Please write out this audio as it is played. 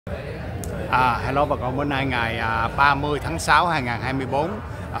Hello bà con, bữa nay ngày 30 tháng 6 2024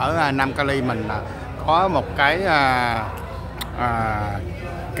 ở Nam Cali mình có một cái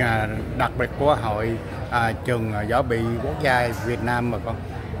đặc biệt của hội trường võ bị quốc gia Việt Nam bà con,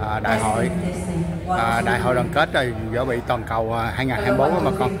 đại hội đoàn kết võ bị toàn cầu 2024 đó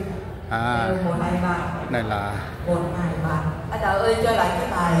bà con. Này là ơi cho lại cái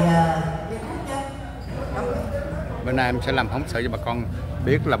bài bên nay em sẽ làm phóng sự cho bà con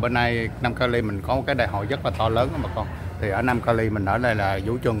biết là bên nay Nam Cali mình có một cái đại hội rất là to lớn đó bà con. Thì ở Nam Cali mình ở đây là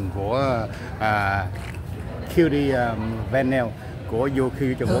vũ trường của QD Venel của vua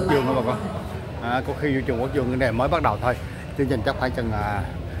khi vũ trường quốc vương đó bà con. Của khi vũ trường quốc vương cái này mới bắt đầu thôi, chương trình chắc phải chừng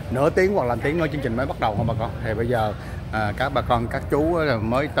nửa tiếng hoặc là tiếng nữa chương trình mới bắt đầu không bà con. Thì bây giờ các bà con các chú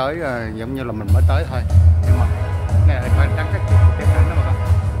mới tới giống như là mình mới tới thôi, nhưng mà này là phải trắng các tiếp đến đó bà con.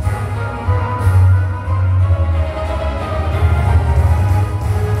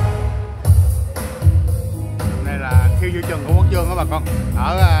 Khi vũ trường của quốc vương đó bà con,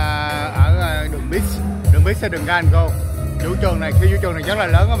 ở đường Beach đường Gan cô. Vũ trường này, khi vũ trường này rất là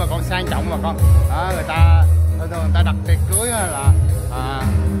lớn đó bà con, sang trọng bà con. Người ta thường người ta đặt tiệc cưới là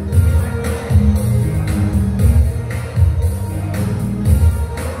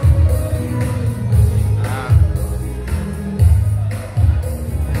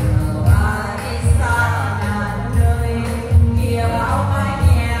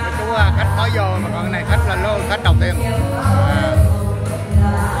khách mới vô mà con, cái này khách là lô khách đầu tiên.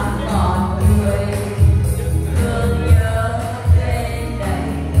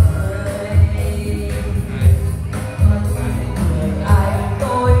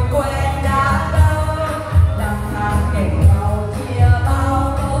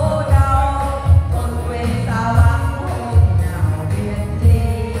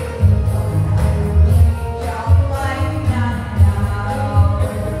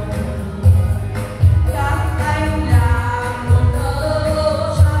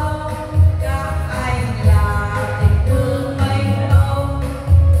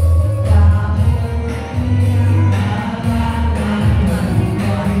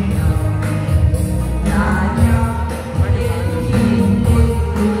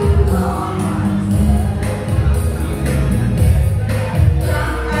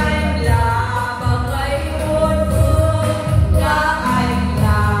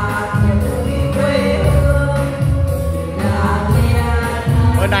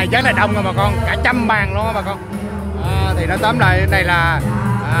 Này rất là đông rồi bà con, cả 100 bàn luôn đó bà con. Thì nó tóm lại này là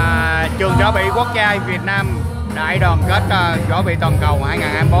trường võ bị quốc gia Việt Nam đại đoàn kết võ bị toàn cầu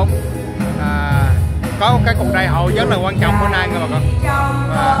 2024. Có cái cuộc đại hội rất là quan trọng bữa nay nha bà con.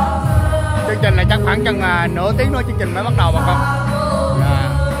 Chương trình này chắc khoảng chừng nửa tiếng nữa chương trình mới bắt đầu bà con.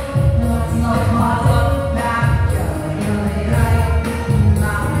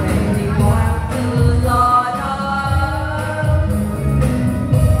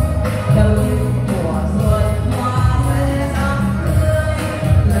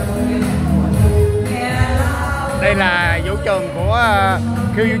 Đây là vũ trường của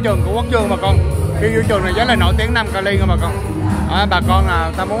khiêu vũ trường của quốc vương bà con. Khiêu vũ trường này rất là nổi tiếng Nam Cali nha bà con. Bà con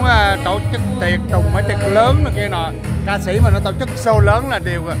nào ta muốn tổ chức tiệc tùng mấy tiệc lớn này kia nọ, ca sĩ mà nó tổ chức show lớn là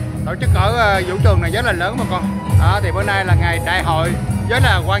đều tổ chức ở vũ trường này rất là lớn bà con. Thì bữa nay là ngày đại hội rất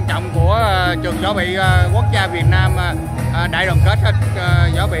là quan trọng của trường võ bị quốc gia Việt Nam đại đoàn kết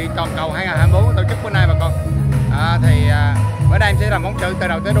võ bị toàn cầu 2024 tổ chức bữa nay bà con. Thì bữa nay em sẽ làm phóng sự từ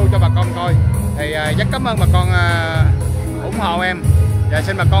đầu tới đuôi cho bà con coi. Thì rất cảm ơn bà con ủng hộ em, và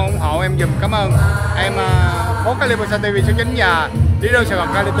xin bà con ủng hộ em dùm. Cảm ơn em phố California TV số 9 và đi đâu Sài Gòn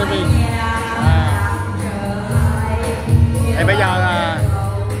Cali TV. Thì bây giờ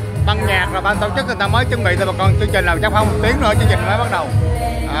ban nhạc rồi ban tổ chức người ta mới chuẩn bị cho bà con, chương trình nào chắc không một tiếng nữa chương trình mới bắt đầu.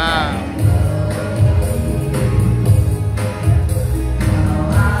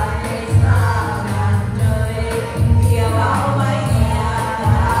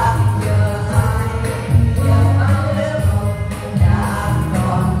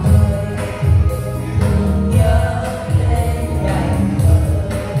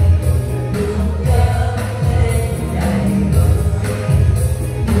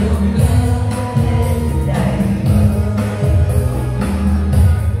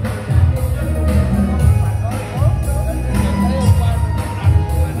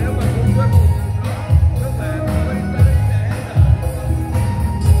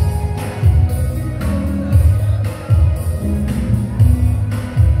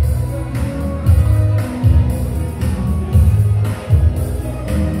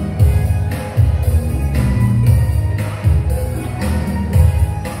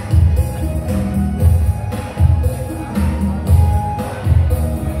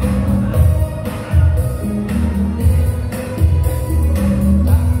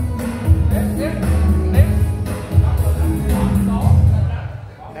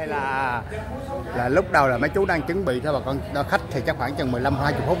 lúc đầu là mấy chú đang chuẩn bị thôi bà con. Khách thì chắc khoảng chừng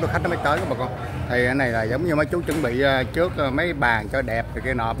 15-20 phút nữa khách nó mới tới bà con. Thì cái này là giống như mấy chú chuẩn bị trước mấy bàn cho đẹp rồi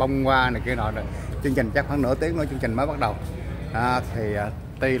kia nọ, bông hoa này kia nọ rồi. Chương trình chắc khoảng nửa tiếng nữa chương trình mới bắt đầu. Thì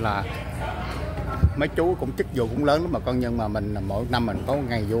tuy là mấy chú cũng chức vụ cũng lớn lắm bà con, nhưng mà mình mỗi năm mình có một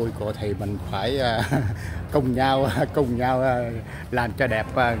ngày vui của thì mình phải cùng nhau làm cho đẹp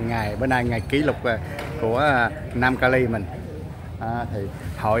ngày bữa nay, ngày kỷ lục của Nam Cali mình. Thì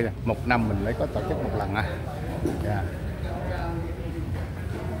hội một năm mình mới có tổ chức một lần.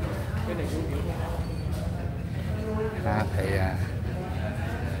 Thì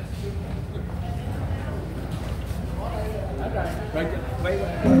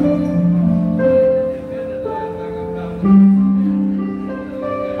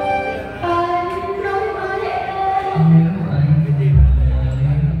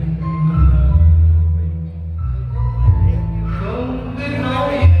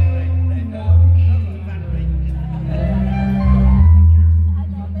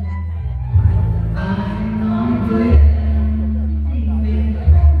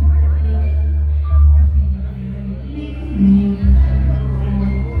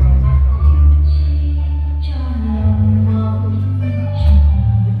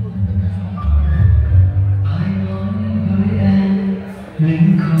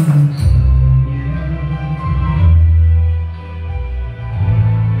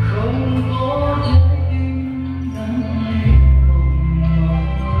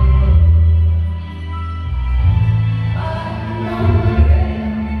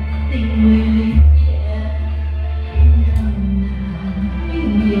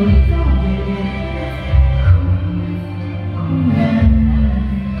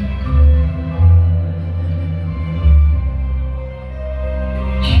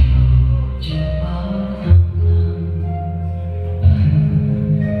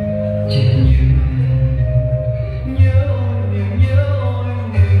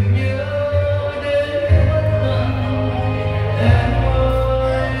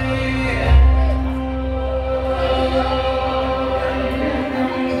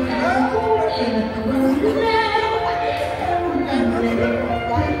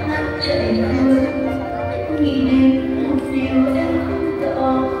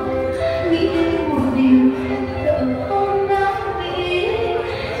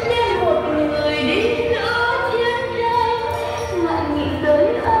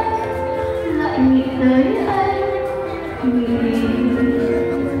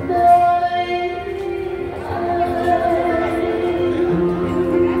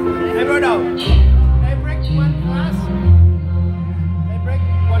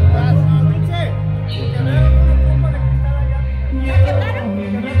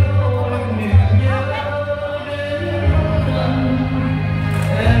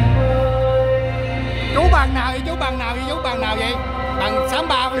bằng nào vậy? Bằng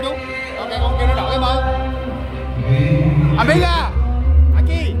 63 không chú? Ok, con kia nó đổi em ơi. Amiga,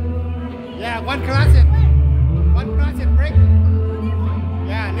 aquí. Yeah, one classic break.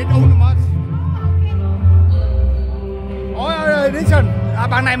 Yeah, need uno más. Ôi, listen,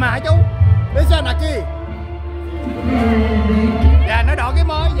 bằng này mà hả chú? Listen, aquí. Dạ, nó đổi cái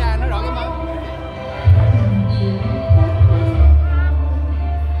mới,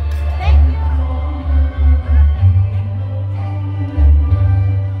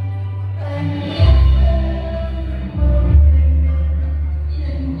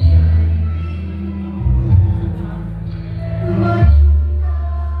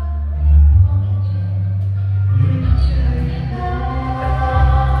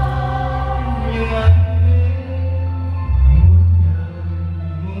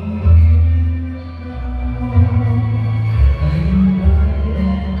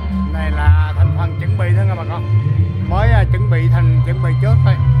 chuẩn bị trước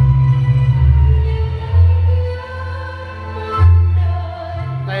thôi.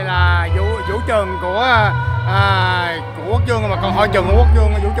 Đây là vũ trường của Quốc Dương mà con, hội trường của Quốc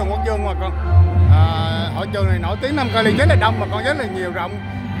Dương, vũ trường Quốc Dương mà con. Hội trường này nổi tiếng Nam Cali rất là đông mà con, rất là nhiều, rộng,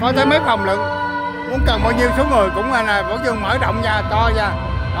 có tới mấy phòng lận, muốn cần bao nhiêu số người cũng là Quốc Dương mở rộng ra, to ra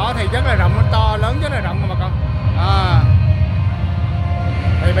đó, thì rất là rộng, to lớn, rất là rộng mà con.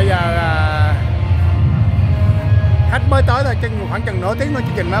 Thì bây giờ khách mới tới thôi, khoảng chừng nửa tiếng nữa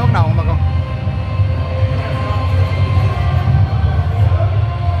chương trình mới bắt đầu mà con.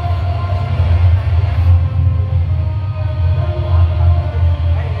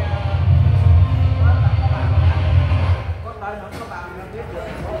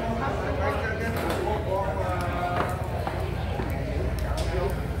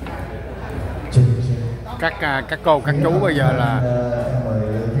 Các cô, các chú bây giờ là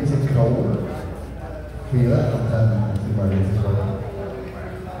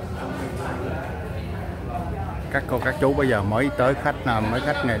các cô các chú bây giờ mới tới khách mấy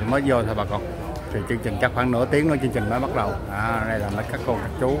khách này mới vô thôi bà con. Thì chương trình chắc khoảng nửa tiếng nữa chương trình mới bắt đầu. Đây là mấy các cô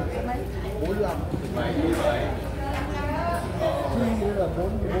các chú.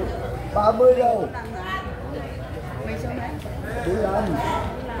 Ba mươi đâu? 45.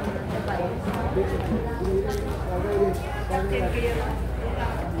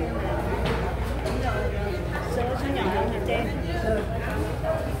 Số nhỏ hơn hả chị?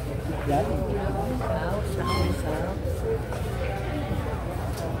 Dạ.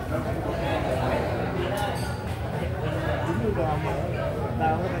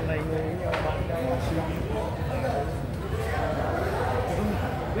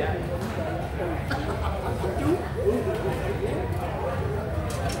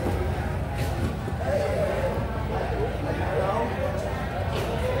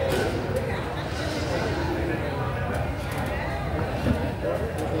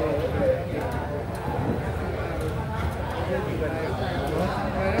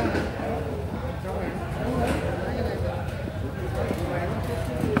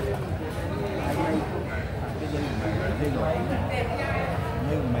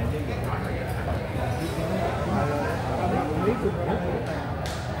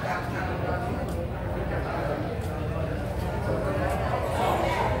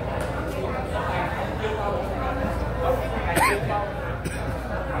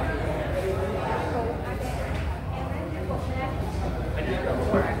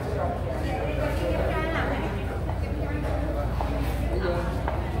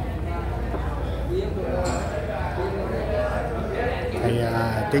 Thì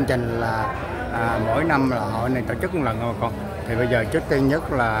chương trình là mỗi năm là hội này tổ chức một lần thôi bà con. Thì bây giờ trước tiên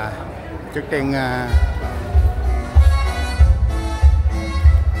nhất là trước tiên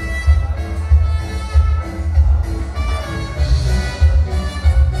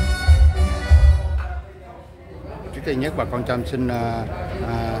bà con cho em xin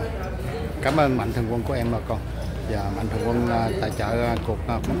cảm ơn mạnh thường quân của em bà con, và mạnh thường quân tài trợ cuộc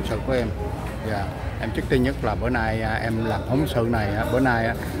phóng sự của em. Và em trước tiên nhất là bữa nay em làm phóng sự này bữa nay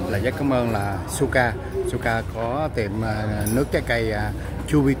là rất cảm ơn là Suka có tiệm nước trái cây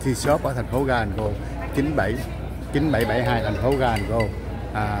Chubity Shop ở thành phố Gango 9772 thành phố Gango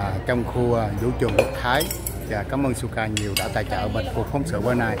trong khu vũ trường Quốc Thái. Và cảm ơn Suka nhiều đã tài trợ mình cuộc phóng sự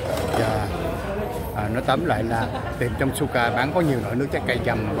bữa nay. Và nó tóm lại là tiệm trong Suka bán có nhiều loại nước trái cây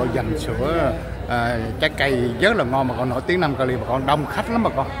dầm, bao dầm sữa trái cây rất là ngon mà còn nổi tiếng 5 Cali mà còn đông khách lắm mà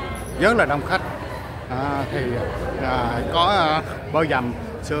con, rất là đông khách. Có bao dầm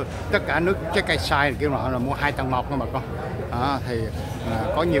sữa, tất cả nước trái cây sai kiểu nọ là mua 2 tầng 1 thôi mà con. Thì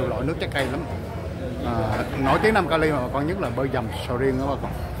có nhiều loại nước trái cây lắm, nổi tiếng 5 Cali mà con, nhất là bao dầm sầu riêng đó bà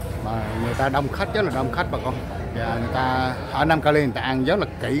con. Mà người ta đông khách, rất là đông khách bà con. Và người ta ở 5 Cali người ta ăn rất là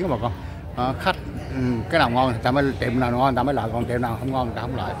kỹ bà con. Khách cái nào ngon người ta mới, tiệm nào ngon người ta mới lại, còn tiệm nào không ngon người ta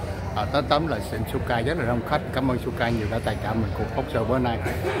không lại. Tóm lại tiệm Suka rất là đông khách. Cảm ơn Suka nhiều đã tài trợ mình cuộc phóng sự bữa nay.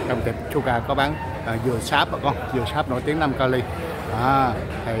 Trong tiệm Suka có bán dừa sáp bà con, dừa sáp nổi tiếng 5 Cali.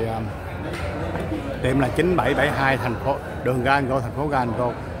 Thì tiệm là 9772 thành phố đường Gango thành phố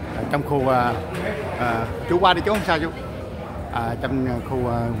Gango, trong khu chú qua đi chú không sao chú, trong khu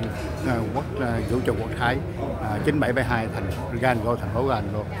vũ trường Quốc Thái 9772 thành Gango thành phố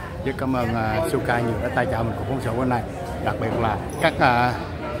Gango. Rất cảm ơn Suka nhiều đã tài trợ mình cuộc phóng sự bữa nay. Đặc biệt là các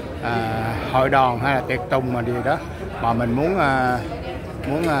hội đoàn hay là tiệc tùng mà gì đó mà mình muốn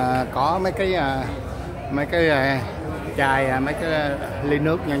có mấy cái chai, mấy cái ly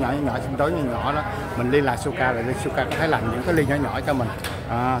nước nhỏ sinh tố nhỏ đó, mình liên lạc Suka là Suka có thể làm những cái ly nhỏ cho mình.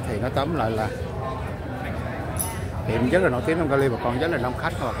 Thì nó tóm lại là tiệm rất là nổi tiếng trong Cali bà con, rất là đông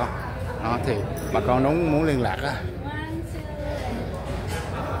khách bà con. Thì bà con muốn liên lạc á,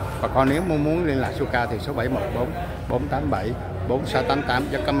 bà con nếu muốn liên lạc Suka thì số 714 487 4688.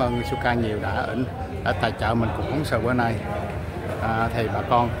 Rất cảm ơn Suka nhiều đã tài trợ mình cuộc phóng sự bữa nay. Thì bà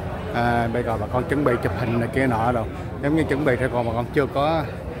con bây giờ bà con chuẩn bị chụp hình này kia nọ rồi, giống như chuẩn bị thôi, còn bà con chưa có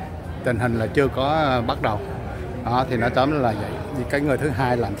tình hình là chưa có bắt đầu. Thì nó tóm là vậy. Thì cái người thứ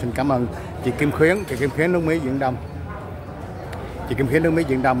hai làm xin cảm ơn chị Kim Khuyến nước Mỹ Viễn Đông. Chị Kim Khuyến nước Mỹ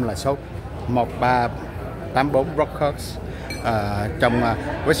Viễn Đông là số 1384 Rockers trong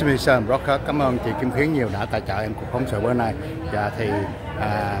Westminster Rockers. Cảm ơn chị Kim Khuyến nhiều đã tài trợ em cuộc phóng sự bữa nay. Và thì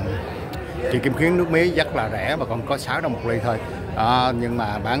chị Kim Khuyến nước Mỹ rất là rẻ mà còn có 6 đồng một ly thôi. Nhưng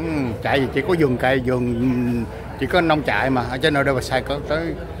mà bán chạy gì chỉ có vườn cây, chỉ có nông trại mà ở trên nơi đây mà xài có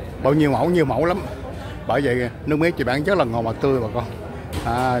tới bao nhiêu mẫu lắm. Bởi vậy nước Mỹ chị bán rất là ngon và tươi bà con.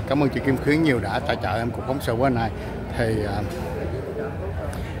 Cảm ơn chị Kim Khuyến nhiều đã tài trợ em cuộc phóng sự bữa nay. Thì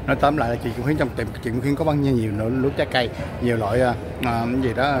nói tóm lại là chị Kim Khuyến trong tiệm chị Kim Khuyến có bán nhiều nước trái cây, nhiều loại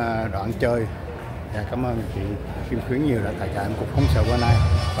gì đó đồ ăn chơi Dạ, cảm ơn chị Kim Khuyến nhiều đã tài trợ em cục phóng sự bữa nay.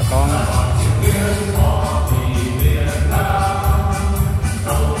 Bà con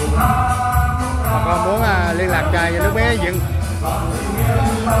muốn liên lạc cho nước bé dựng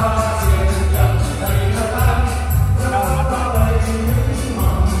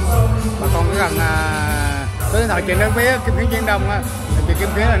bà con có gần số điện thoại chị nước bé Kim Khuyến Viễn Đông á. Chị Kim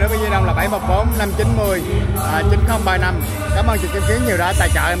Khuyến là nước bé Viễn Đông là 714 590 9035. Cảm ơn chị Kim Khuyến nhiều đã tài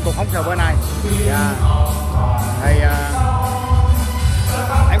trợ em cục phóng sự bữa nay. Dạ. Thì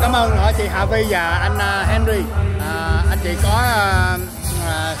em cảm ơn nữa chị Hạ Vi và anh Henry. Anh chị có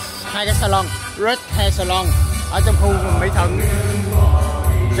hai cái salon Red Hair Salon ở trong khu Mỹ Thuận,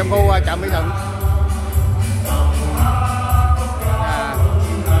 trong khu chợ Mỹ Thuận.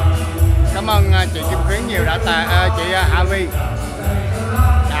 Cảm ơn chị Kim Khuyến nhiều đã chị Hạ Vi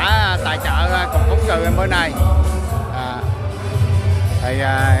đã tài trợ cục phóng sự em bữa nay. Thì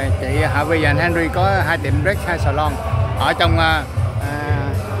chị Hạ Vi và anh Henry có hai tiệm Red Hair Salon ở trong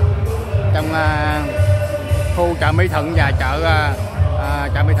khu chợ Mỹ Thuận và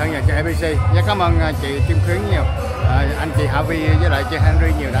chợ Mỹ Thuận và chợ ABC. Rất cảm ơn chị Kim Khuyến nhiều, anh chị Hạ Vi với lại chị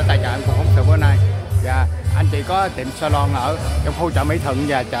Henry nhiều đã tài trợ em cục phóng sự bữa nay. Và anh chị có tiệm salon ở trong khu chợ Mỹ Thuận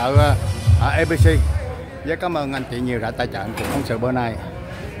và chợ ABC. Rất cảm ơn anh chị nhiều đã tài trợ em cục phóng sự bữa nay.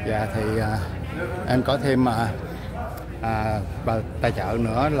 Và thì em có thêm và tài trợ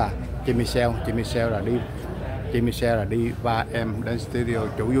nữa là chị Michelle. Chị Michelle là đi và em đến studio,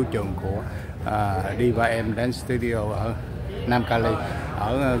 chủ vũ trường của đi và em đến studio ở Nam Cali,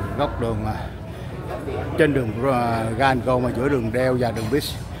 ở góc đường trên đường Gango mà giữa đường Đeo và đường Beach.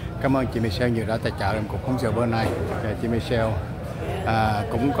 Cảm ơn chị Michelle nhiều đã tài trợ em cục phóng sự bữa nay. Và chị Michelle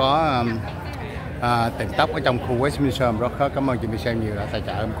cũng có tiệm tóc ở trong khu Westminster rất khó. Cảm ơn chị Michelle nhiều đã tài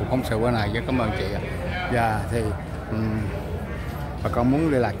trợ em cục phóng sự bữa nay. Rất cảm ơn chị. Và thì bà con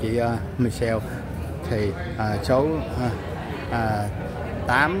muốn liên lạc chị Michelle thì số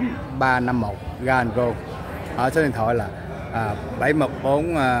 8351 Gango, ở số điện thoại là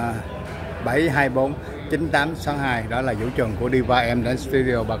 714 724 9862. Đó là vũ trường của Diva em đến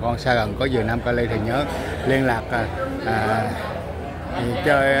studio. Bà con xa gần có về Nam Cali thì nhớ liên lạc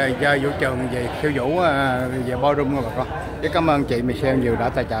chơi vũ trường về khiêu vũ về ballroom của bà con. Rất cảm ơn chị Michelle nhiều đã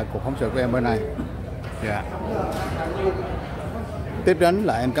tài trợ cuộc phóng sự của em bữa nay. Dạ. Tiếp đến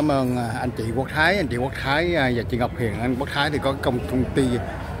là em cảm ơn anh chị Quốc Thái và chị Ngọc Hiền. Anh Quốc Thái thì có công ty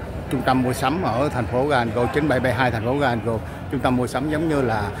trung tâm mua sắm ở thành phố Gango 9772 thành phố Gango. Trung tâm mua sắm giống như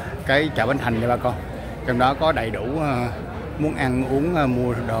là cái chợ Bến Thành nha bà con. Trong đó có đầy đủ muốn ăn uống,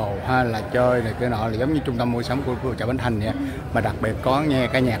 mua đồ hay là chơi này cái nọ, là giống như trung tâm mua sắm của chợ Bến Thành vậy. Mà đặc biệt có nghe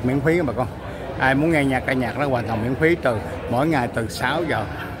ca nhạc miễn phí bà con. Ai muốn nghe ca nhạc nó hoàn toàn miễn phí mỗi ngày từ 6 giờ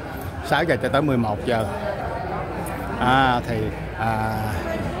cho tới 11 giờ. Thì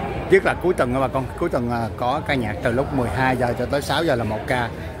nhất là cuối tuần bà con, cuối tuần có ca nhạc từ lúc 12 giờ cho tới 6 giờ là 1 ca,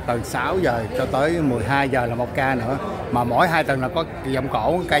 từ 6 giờ cho tới 12 giờ là 1 ca nữa. Mà mỗi 2 tuần là có giọng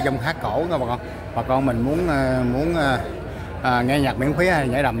cổ, ca giọng hát cổ nha bà con. Bà con mình muốn nghe nhạc miễn phí hay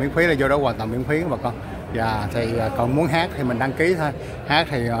nhảy đầm miễn phí là vô đó hoàn toàn miễn phí bà con. Và thì còn muốn hát thì mình đăng ký thôi. Hát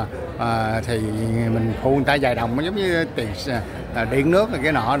thì mình thu người ta vài đồng, giống như tiền điện nước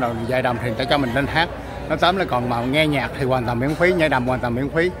cái nọ, rồi vài đồng thì người ta cho mình lên hát. Nó tóm là còn mà nghe nhạc thì hoàn toàn miễn phí, nhảy đầm hoàn toàn miễn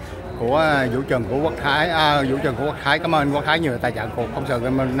phí của vũ trường của Quốc Thái. Vũ trường của Quốc Thái. Cảm ơn anh Quốc Thái nhiều tài trợ cuộc phóng sự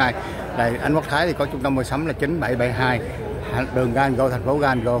ngày hôm nay. Đây, anh Quốc Thái thì có trung tâm mua sắm là 9772 đường Gango thành phố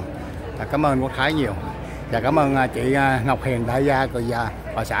Gango. Cảm ơn anh Quốc Thái nhiều. Và cảm ơn chị Ngọc Hiền đại gia của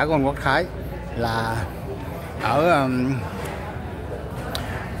bà xã của anh Quốc Thái là ở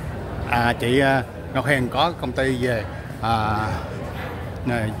chị Ngọc Hiền có công ty về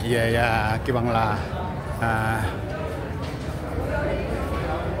kêu bằng là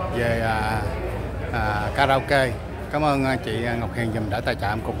về karaoke. Cảm ơn chị Ngọc Hiền dùm đã tài trợ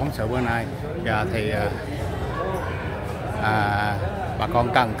cuộc phóng sự bữa nay. Và thì bà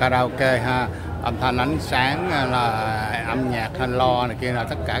con cần karaoke ha, âm thanh ánh sáng là âm nhạc hay lo này kia là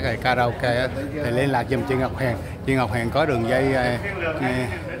tất cả cái karaoke thì liên lạc dùm chị Ngọc Hiền. Chị Ngọc Hiền có đường dây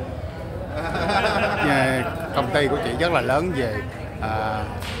công ty của chị rất là lớn về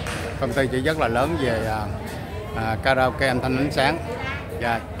công ty chị rất là lớn về karaoke âm thanh ánh sáng.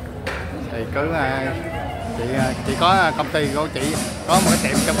 Và thì cứ chị có công ty của chị có một cái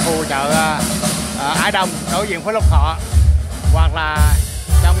tiệm trong khu chợ Ái Đông đối diện Phú Lộc Thọ, hoặc là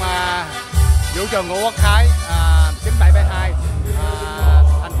trong vũ trường của Quốc Thái 9772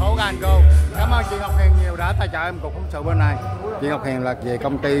 thành phố Gango. Cảm ơn chị Ngọc Hiền nhiều đã tài trợ em cuộc phóng sự bên này. Chị Ngọc Hiền là về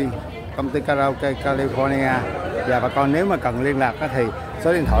công ty karaoke California. Và bà con nếu mà cần liên lạc thì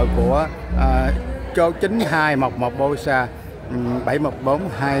số điện thoại của chỗ 9211 Bosa 714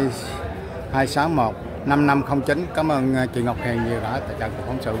 261 5509. Cảm ơn chị Ngọc Hiền nhiều đã tài trợ cuộc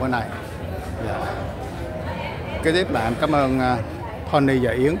phóng sự bữa nay. Kế tiếp là em cảm ơn Tony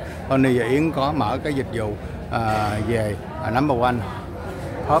và Yến. Tony và Yến có mở cái dịch vụ về number one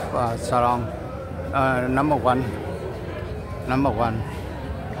top salon, number one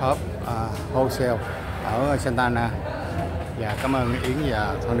top wholesale ở Santa Ana. Và cảm ơn Yến và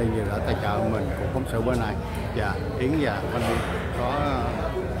Tony nhiều đã tài trợ mình cuộc phóng sự bữa nay. Và Yến và Tony có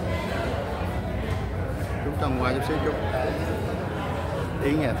chúng ta qua chút xíu chút.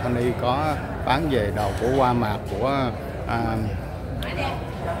 Yến và Tony có bán về đồ của Walmart,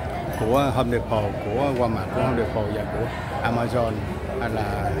 của Home Depot, của Walmart, của Home Depot và của Amazon, hay là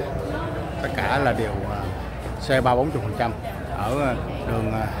tất cả là đều xe 30-40% ở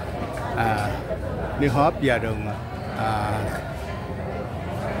đường New Hope và đường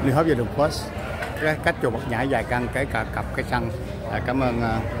New Hope và đường Post, cách chùa Bậc Nhã vài căn, kể cả cặp cây xăng. Cảm ơn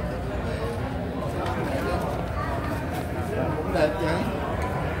cũng đẹp chứ.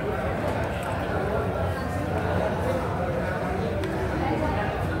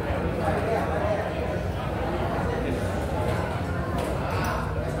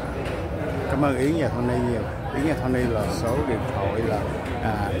 Cảm ơn Yến và Tony nhiều. Yến và Tony là số điện thoại là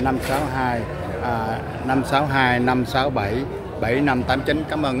 562 567 7589.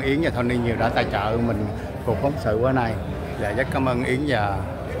 Cảm ơn Yến và Tony nhiều đã tài trợ mình cuộc phóng sự bữa nay. Và rất cảm ơn Yến và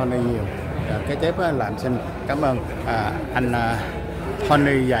Tony nhiều. Kế tiếp là em xin cảm ơn anh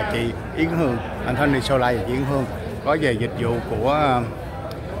Tony và chị Yến Hương, anh Tony Solar và chị Yến Hương có về dịch vụ của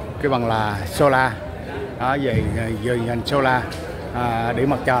cái bằng là solar, về ngành solar điện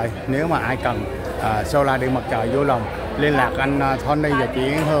mặt trời. Nếu mà ai cần solar điện mặt trời vui lòng liên lạc anh Tony và chị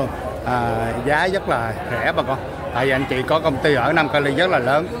Yến Hương, giá rất là rẻ bà con, tại vì anh chị có công ty ở Nam Cali rất là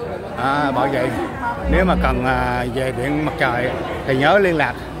lớn. Bởi vậy nếu mà cần về điện mặt trời thì nhớ liên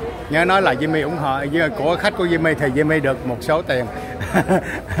lạc, nhớ nói là Jimmy ủng hộ của khách của Jimmy thì Jimmy được một số tiền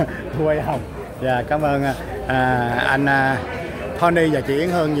quay hồng. Và cảm ơn anh Tony và chị Yến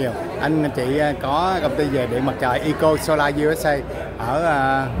Hương nhiều. Anh chị có công ty về điện mặt trời Eco Solar USA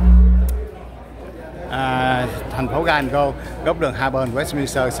ở thành phố Gainesville, góc đường hai bên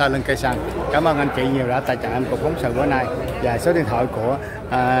Westminster, sau lưng cây xăng. Cảm ơn anh chị nhiều đã tài trợ em cuộc phóng sự bữa nay. Và số điện thoại của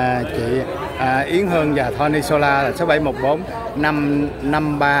chị Yến Hương và Tony Solar là số 714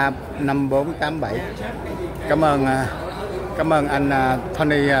 553 5487. Cảm ơn anh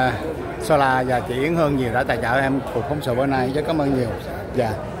Tony Solar và chị Yến Hương nhiều đã tài trợ em cuộc phóng sự bữa nay. Rất cảm ơn nhiều. Và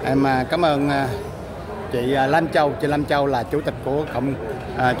em cảm ơn chị Lam Châu. Chị Lam Châu là chủ tịch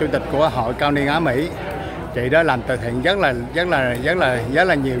của hội cao niên Á Mỹ. Chị đó làm từ thiện rất là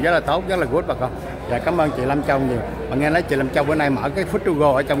nhiều, rất là tốt, rất là good bà con. Và cảm ơn chị Lam Châu nhiều. Mà nghe nói chị Lam Châu bữa nay mở cái food to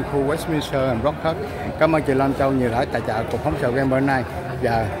go ở trong khu Westminster and Rockford. Cảm ơn chị Lam Châu nhiều đã tài trợ cuộc phóng sự game bữa nay.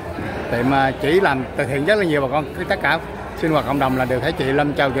 Và tiệm chỉ làm từ thiện rất là nhiều bà con. Tất cả sinh hoạt cộng đồng là đều thấy chị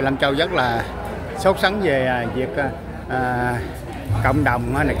Lam Châu rất là sốt sắng về việc cộng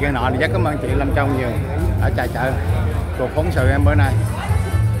đồng này kia nọ. Thì rất cảm ơn chị Lam Châu nhiều đã tài trợ cuộc phóng sự em bữa nay.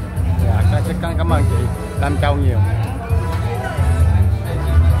 Và cảm ơn chị Lam Châu nhiều.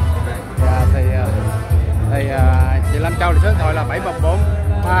 Và thì chị Lam Châu thì số điện thoại là 714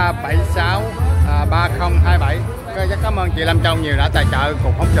 376 3027. Rất cảm ơn chị Lam Châu nhiều đã tài trợ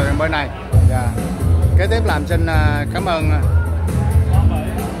cuộc phóng sự em bữa nay. Và kế tiếp làm xin cảm ơn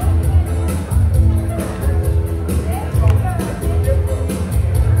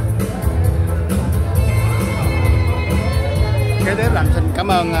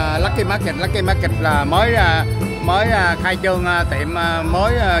Lucky Market. Lucky Market là mới khai trương tiệm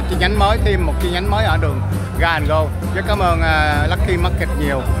mới, chi nhánh mới, thêm một chi nhánh mới ở đường Gainesville. Rất cảm ơn Lucky Market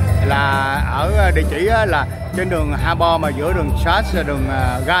nhiều, là ở địa chỉ là trên đường Harbor mà giữa đường Charles và đường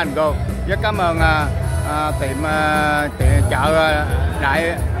Gainesville. Rất cảm ơn tiệm chợ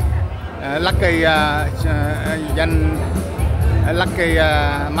đại Lucky Lucky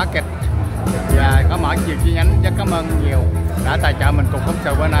Market và có mở nhiều chi nhánh. Rất cảm ơn nhiều đã tài trợ mình cùng phóng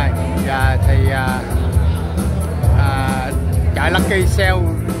sự bữa nay. Và thì chợ Lucky sale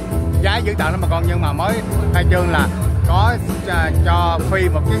giá dữ tợn lắm bà con, nhưng mà mới khai trương là có cho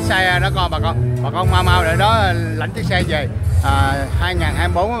free một chiếc xe đó con bà con mau để đó lãnh chiếc xe về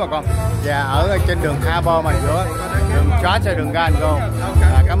 2024 bà con. Và ở trên đường Harbor mà giữa đường Charles và đường Gainesville.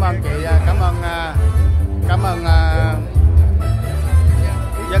 Cảm ơn chị, cảm ơn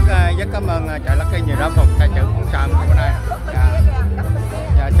rất cảm ơn chợ Lucky nhiều đó cùng tài trợ phóng sự bữa nay.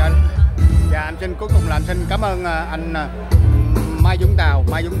 Và em xin cuối cùng là em xin cảm ơn anh Mai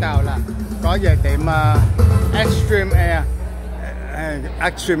Dũng Tàu là có về tiệm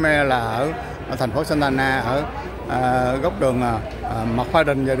Extreme Air là ở thành phố Santa Ana, ở góc đường Mật Hoa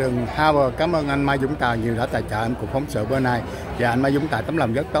Đình và đường Harbour. Cảm ơn anh Mai Dũng Tàu nhiều đã tài trợ em cuộc phóng sự bữa nay, và anh Mai Dũng Tàu tấm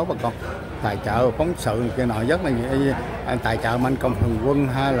lòng rất tốt bà con, tài trợ phóng sự kia nọ rất là tài trợ Mạnh Thường Quân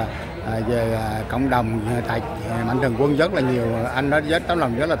hay là về cộng đồng Mạnh Thường Quân rất là nhiều, anh đó rất tấm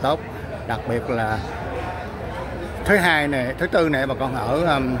lòng rất là tốt. Đặc biệt là thứ tư này bà con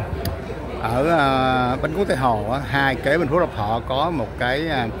ở Bến Cúng Tây Hồ 2 kế bên Phú Lộc Thọ có một cái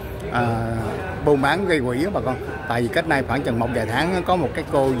buôn bán gây quỹ bà con. Tại vì cách nay khoảng chừng một vài tháng có một cái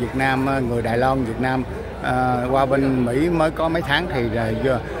cô Việt Nam, người Đài Loan Việt Nam qua bên Mỹ mới có mấy tháng thì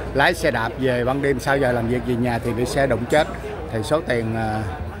lái xe đạp về ban đêm sau giờ làm việc về nhà thì bị xe đụng chết, thì số tiền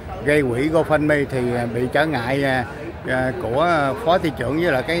gây quỹ GoFundMe thì bị trở ngại của phó thị trưởng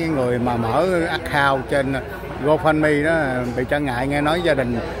với là cái người mà mở account trên GoFundMe đó bị trở ngại. Nghe nói gia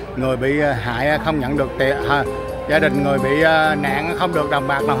đình người bị hại không nhận được tiền, gia đình người bị nạn không được đồng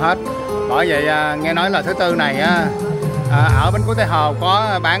bạc nào hết. Bởi vậy nghe nói là thứ tư này ở Bến Cúng Tây Hồ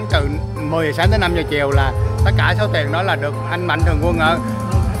có bán từ 10 giờ sáng tới 5 giờ chiều, là tất cả số tiền đó là được anh Mạnh Thường Quân ở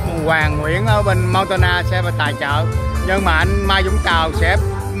Hoàng Nguyễn ở bên Montana sẽ tài trợ. Nhưng mà anh Mai Dũng Tàu sẽ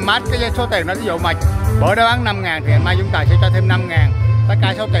mát cái số tiền đó, ví dụ mà bữa đó bán 5.000 thì anh Mai Dũng Tàu sẽ cho thêm 5.000. Tất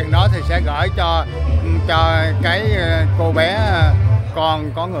cả số tiền đó thì sẽ gửi cho cái cô bé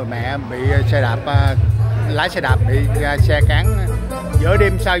con có người mẹ bị xe đạp lái xe đạp bị xe cán giữa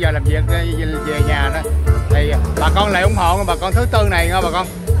đêm sau giờ làm việc về nhà đó. Thì bà con lại ủng hộ bà con thứ tư này nha bà con,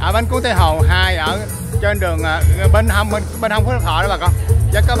 ở Bến Cúng Tây Hồ 2 ở trên đường bên hông Phú Lộc Thọ đó bà con.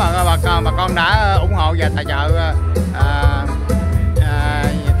 Rất cảm ơn bà con đã ủng hộ và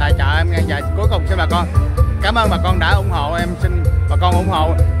tài trợ em nghe. Và cuối cùng xin bà con cảm ơn bà con đã ủng hộ em, xin bà con ủng hộ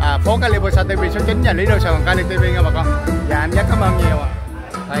phố California TV số 9 và Lý Đô Sài Gòn Cali TV nha bà con. Và em rất cảm ơn nhiều.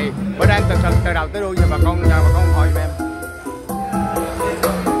 Thì bữa nay em từ đầu tới đuôi cho bà con ủng hộ giùm em.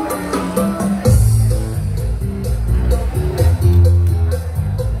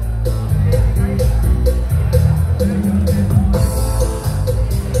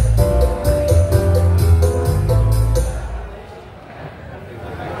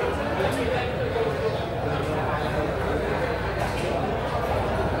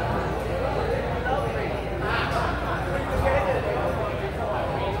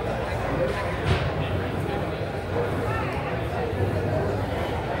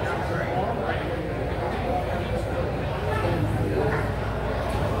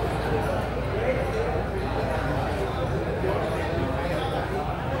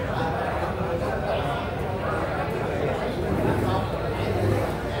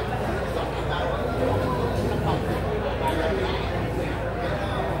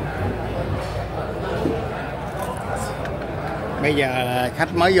 Bây giờ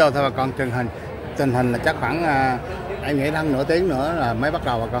khách mới vô thôi bà con, tình hình là chắc khoảng em nghĩ hơn nửa tiếng nữa là mới bắt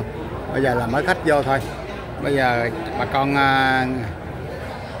đầu bà con. Bây giờ là mới khách vô thôi. Bây giờ bà con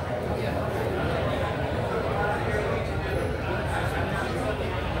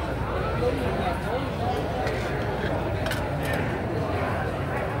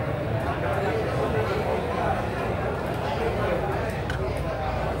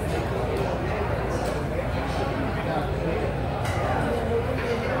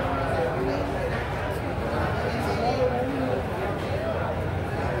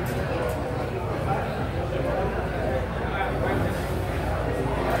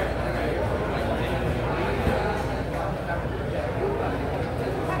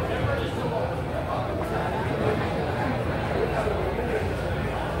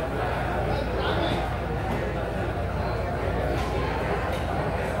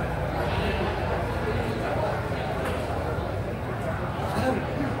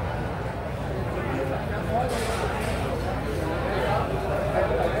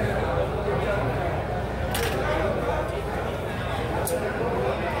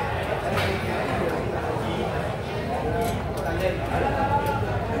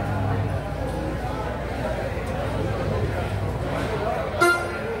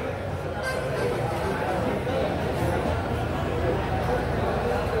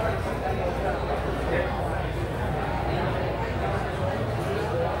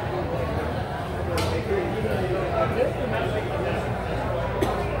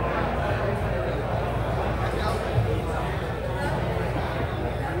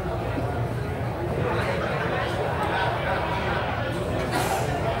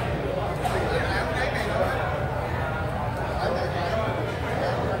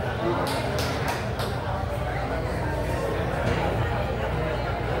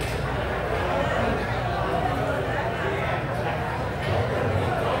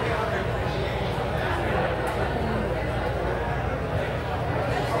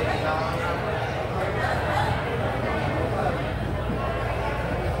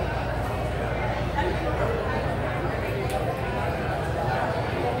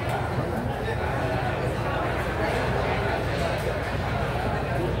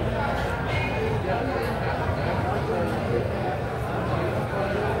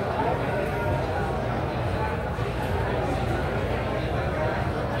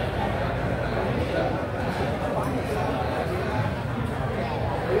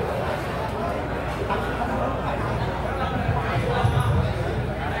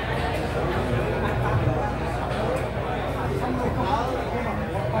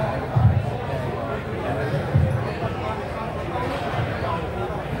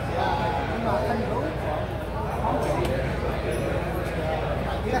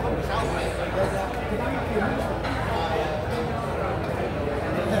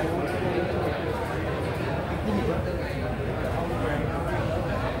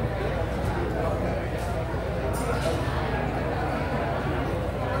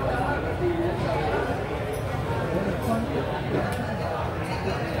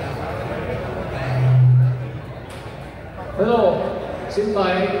Hello, xin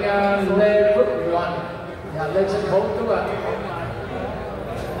mời anh Lê Phước Đoàn lên sân khấu các bạn.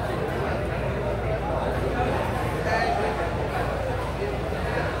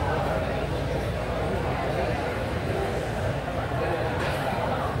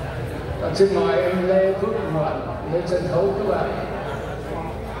 Xin mời anh Lê Phước Đoàn lên sân khấu các bạn.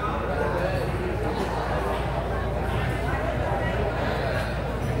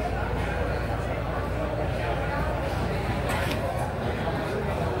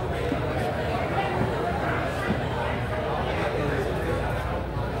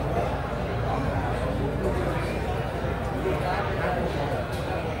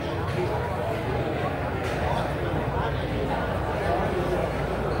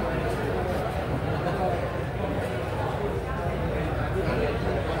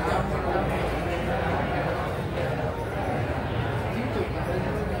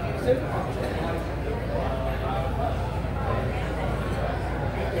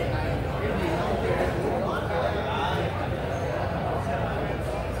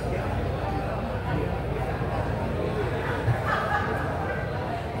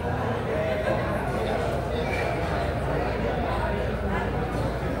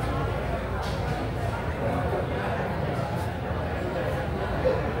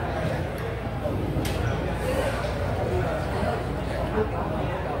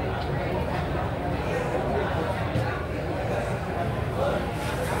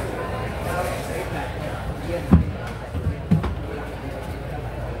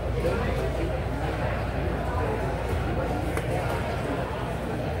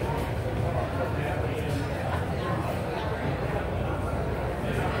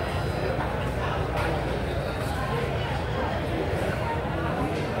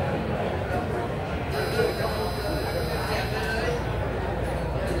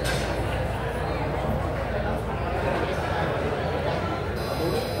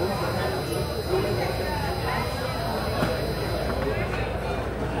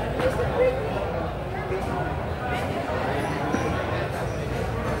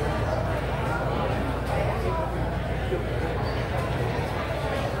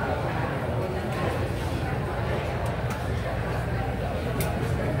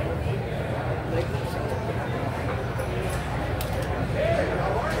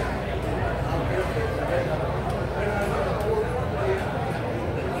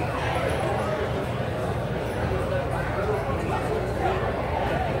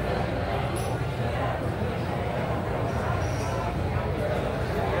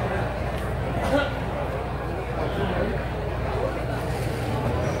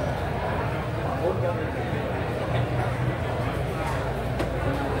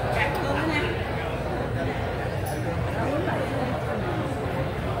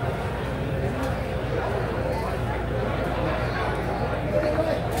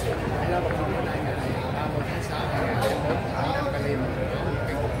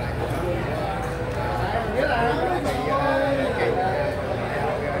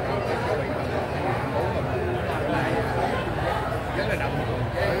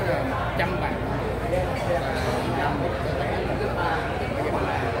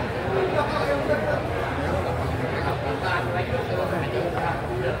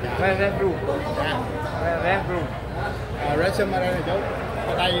 Red room. Red room. Resume ở đây này chú.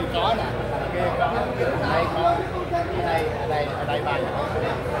 Ở đây có nè, ở kia có, ở đây có, ở đây bài.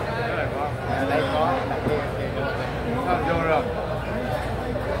 Ở đây có, ở kia có. Vô rồi.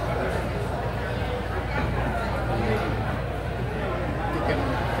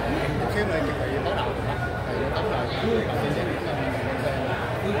 Xíu nữa chuẩn bị bắt đầu. Tóm lại.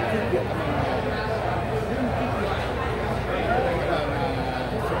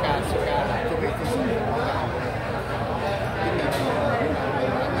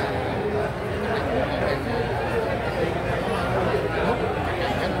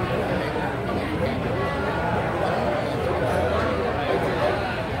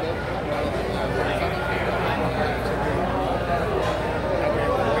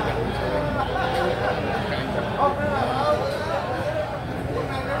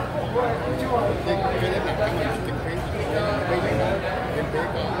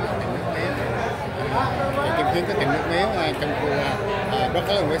 Khuyến có tiệm nước mía trong khu rất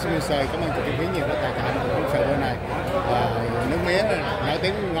có là Westminster. Cảm ơn chị Kim Khuyến nhiều cái tài trợ của sờ bên này. Nước mía mía nổi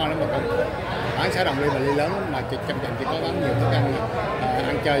tiếng ngon lắm bà con. Bán 6 đồng ly và ly lớn mà chị trong trận chỉ có bán nhiều thức ăn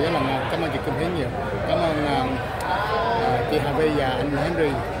ăn chơi rất là ngon. Cảm ơn chị Kim Hiến nhiều. Cảm ơn chị Harvey và anh Henry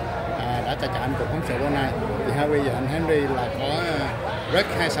đã tài trợ anh cuộc phóng sự bữa nay. Chị Harvey và anh Henry là có rất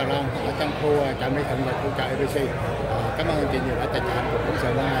hai salon ở trong khu chợ Mỹ Thuận và khu chợ ABC. Cảm ơn chị nhiều đã tài trợ anh cuộc phóng sự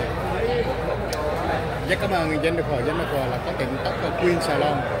bữa nay. Rất cảm ơn Jennifer là có tiệm tóc Queen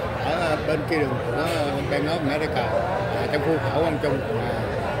Salon ở bên kia đường của bên North America trong khu khẩu Ông Trung.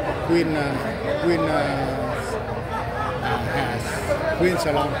 Queen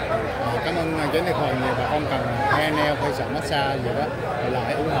Salon. Cảm ơn Jennifer nhiều. Bà con cần hair nail, facial massage gì đó là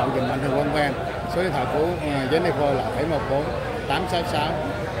hãy ủng hộ dùm anh Thường Quang Quang. Số điện thoại của Jennifer là 714 866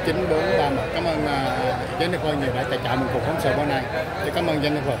 9431. Cảm ơn Jennifer nhiều đã tài trợ một cuộc phóng sự bữa nay. Cảm ơn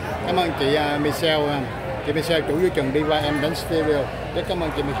Jennifer. Cảm ơn chị Michelle. Chị Michelle chủ chương trình DOAN đến studio. Rất cảm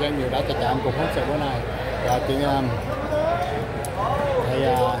ơn chị Michelle nhiều đã tài trợ một cuộc phóng sự bữa nay. Và chị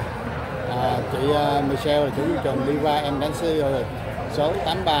Michelle là chủ chương trình DOAN đến studio số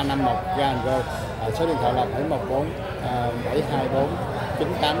 8351 GIA. Số điện thoại là 714 724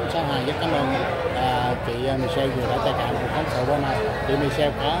 9862. Rất cảm ơn chị Michelle vừa đã tài trợ một phóng sự bữa nay. Chị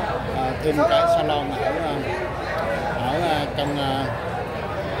Michelle có thêm cái salon ở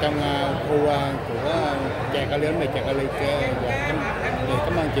trong khu của chè Cali đến chè Cali.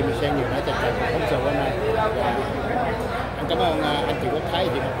 Cảm ơn chị Michelle nhiều đã tài trợ một phóng sự bữa nay. Cảm ơn anh chị Quốc Thái,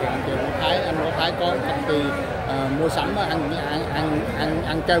 chị Ngọc Huyền, anh chị Quốc Thái. Anh Quốc Thái có công ty mua sắm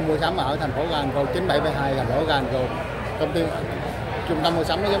ăn chơi mua sắm ở thành phố Gò 9772 thành phố Gò. Công ty trung tâm mua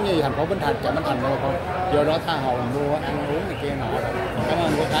sắm nó giống như thành phố Bến Thành, chợ Bến Thành thôi không. Do đó tha hồ mua ăn uống này kia nọ. Cảm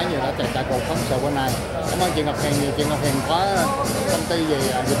ơn Quốc Thái nhiều đã tài trợ cuộc phóng sự bữa nay. Cảm ơn chị Ngọc Huyền nhiều. Chị Ngọc Huyền có công ty về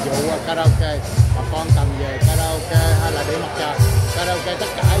dịch vụ karaoke. Bà con cần về karaoke hay là để mặc cho karaoke tất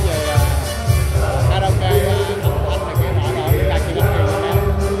cả về karaoke âm thanh này kia nọ đó liên lạc chị Ngọc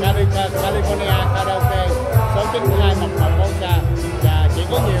Huyền California karaoke số 92114 và chỉ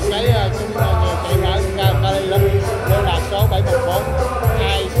có nhiều cái nhiều chị ở Cali lắm. Liên lạc số 714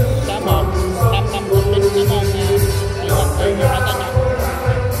 261 5509. Cảm ơn chị Ngọc Huyền nhiều đã tài trợ.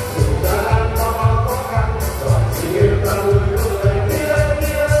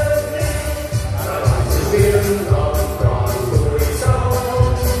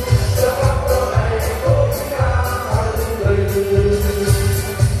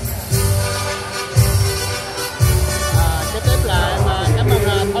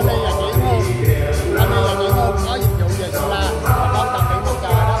 Có dịch vụ về solar, con cần điện mặt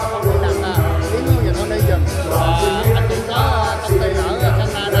trời đó, con đi làm Yến Hương và Tony dùm. Anh chị có công ty ở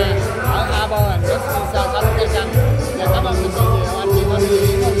Canada, ở Arbor and Westminster, South Texas. Và cảm ơn công ty nhiều anh chị Tony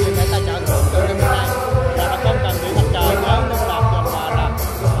Yến Hương về tài trợ của từ hôm nay. Và bà con cần điện mặt trời nhớ liên lạc dùm là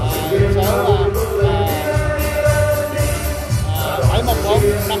số 714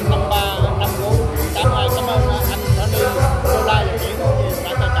 553 5482. Cảm ơn anh Tony Solar và Yến Hương nhiều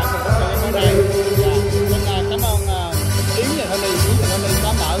đã tài trợ cùng công ty hôm nay. Cảm ơn Yến và Tony có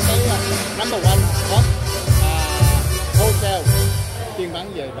mở cái number one shop wholesale chuyên bán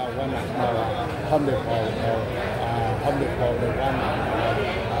về đồ qua mặt, không được hồ đồ qua mặt,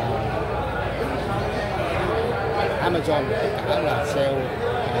 Amazon tất cả là sale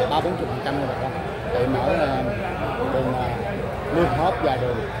 30-40% rồi bà con. Để mở đường New Hope và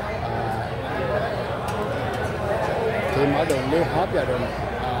đường thì mở đường New Hope và đường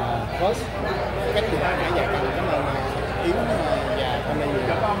Cross cách đường nãy giờ. Cảm ơn Yến và Tony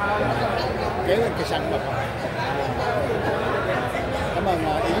kéo lên cây xăng bà con. Cảm ơn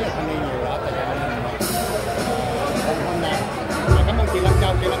Yến và Tony nhiều đó tại hôm nay. Cảm ơn chị Lâm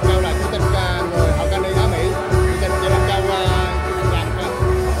Châu. Chị Lâm Châu là chủ tịch người Hậu Cali ở Mỹ. Chủ tịch chị Lâm Châu làm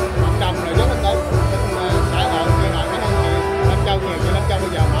hoạt động là rất là tốt xã hội kia nọ. Cảm ơn chị Lâm Châu nhiều. Chị Lâm Châu bây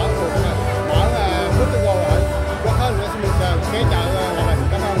giờ mở food to go ở Rockford, Westminster kế chợ Hòa Bình.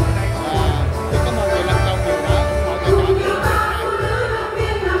 Cảm ơn chị Lâm Châu nhiều đó.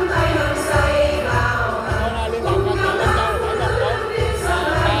 Liên lạc với chị Lâm Châu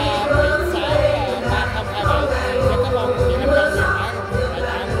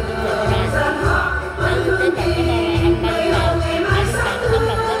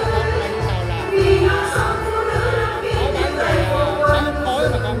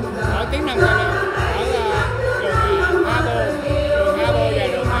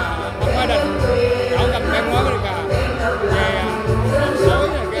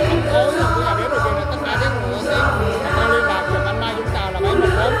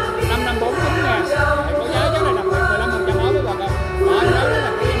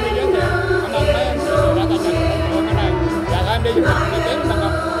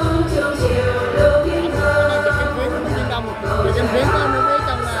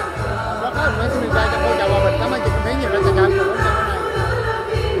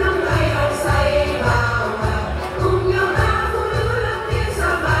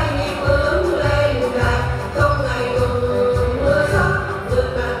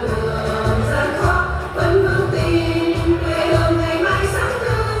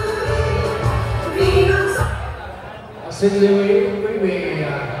Xin lưu ý quý vị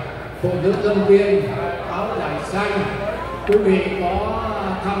phụ nữ nhân viên áo dài xanh, quý vị có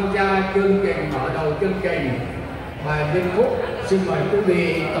tham gia chương trình mở đầu chương trình bài Vinh Phúc, xin mời quý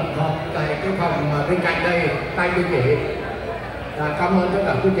vị tập hợp tại cái phòng bên cạnh đây, tay quý vị. Cảm ơn tất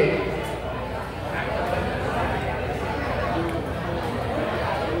cả quý vị.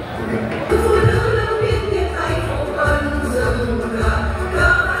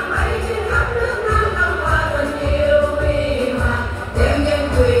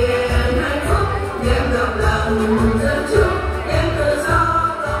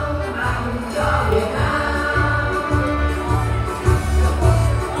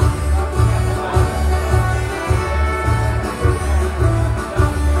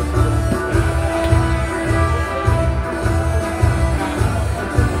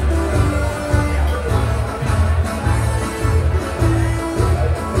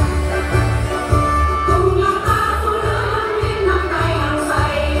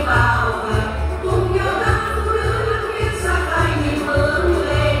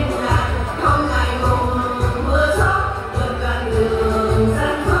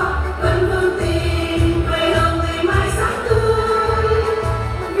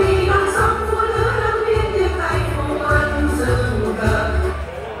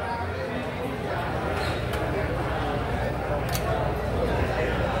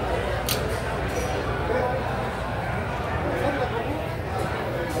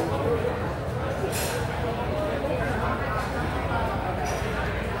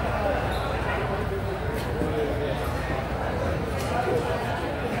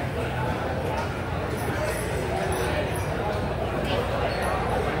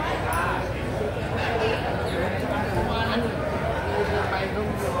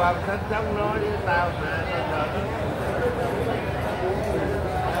 Thích sống nói với tao mà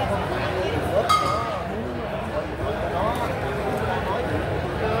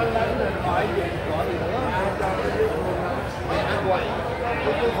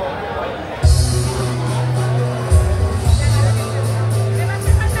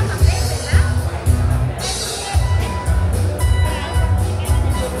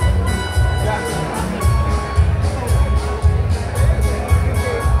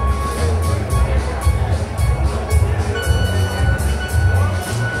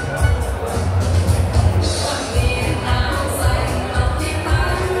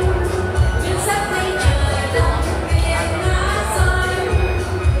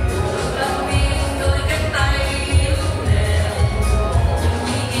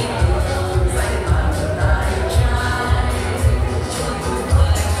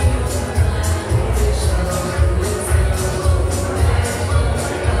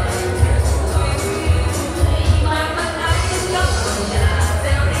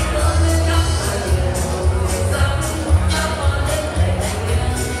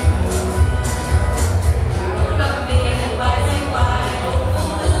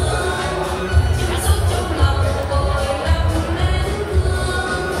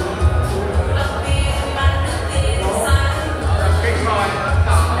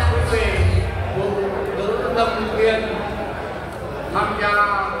tham gia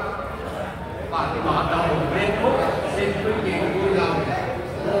và mở đầu Vinh Phúc. Xin quý vị vui lòng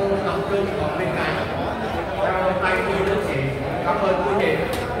vô tập trung vào bên cạnh theo tay tôi đến chị. Cảm ơn quý vị.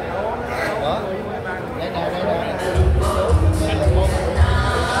 Hãy subscribe cho kênh Ghiền Mì Gõ để không bỏ lỡ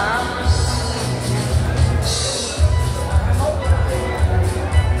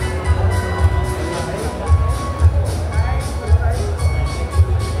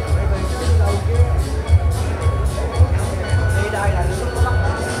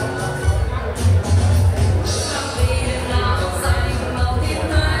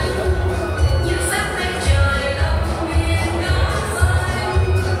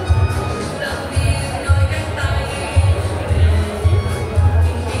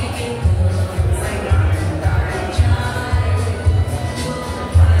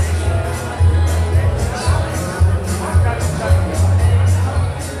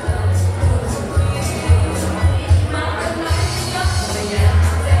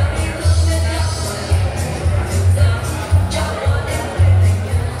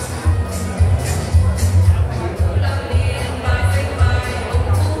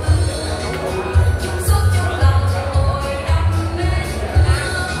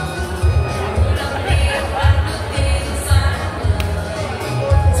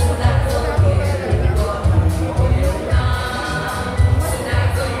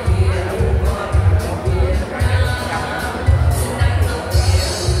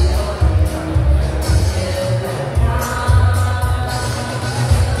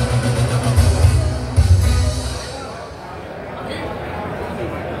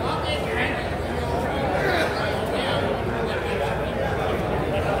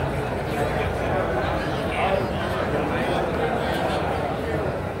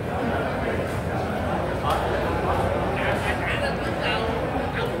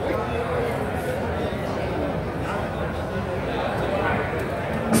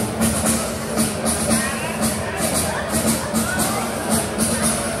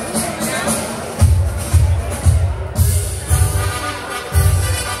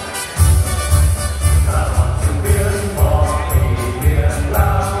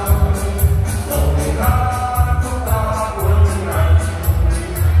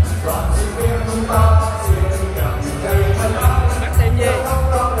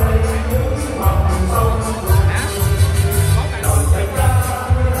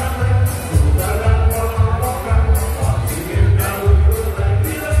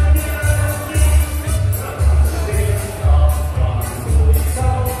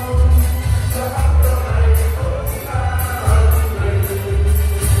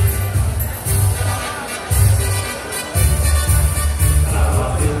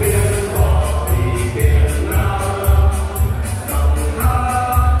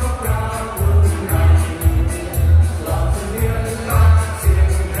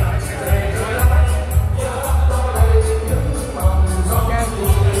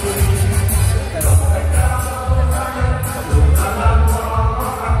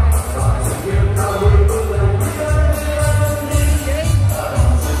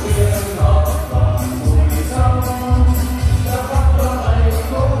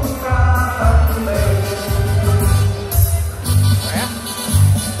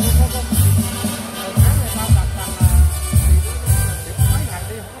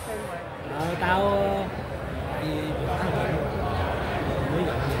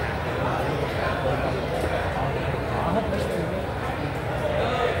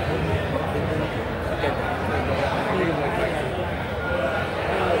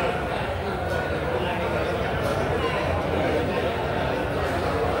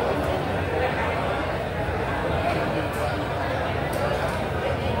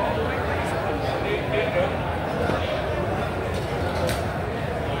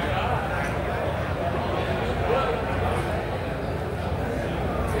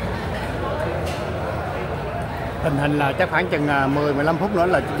Tình hình là chắc khoảng chừng 10-15 phút nữa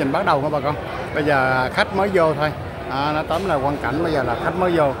là chương trình bắt đầu các bà con. Bây giờ khách mới vô thôi. Nó tóm là quan cảnh bây giờ là khách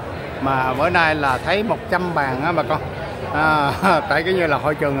mới vô. Mà bữa nay là thấy 100 bàn á bà con. Tại cái như là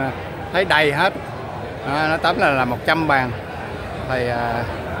hội trường thấy đầy hết. Nó tóm là 100 bàn. Thì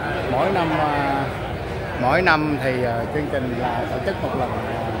mỗi năm thì chương trình là tổ chức một lần.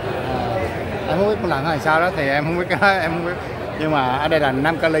 Em không biết một lần hay sao đó thì em không biết cái đó, em không biết. Nhưng mà ở đây là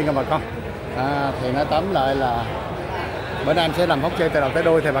 5 kali nha bà con. Thì nó tóm lại là bữa nay em sẽ làm phóng chơi từ đầu tới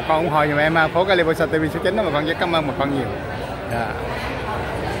đuôi, thì bà con ủng hộ giùm em phố California TV số 9 đó bà con, rất cảm ơn bà con nhiều.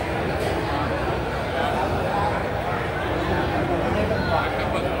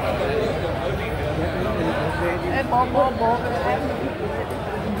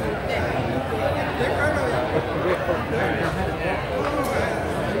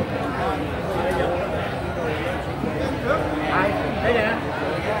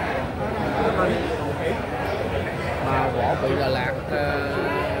 Mà vỏ bị là lạc.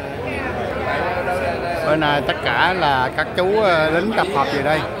 Bữa nay tất cả là các chú lính tập hợp về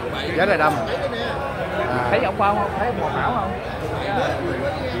đây rất là đông. Thấy ông Phong không? Thấy một Hảo không?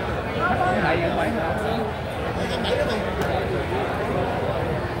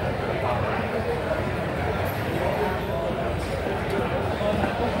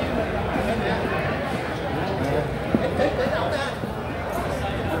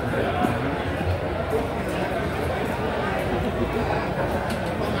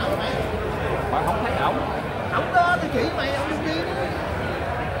 Bạn không thấy ổng. Ổng đó, tôi chỉ mày, ổng đi đi.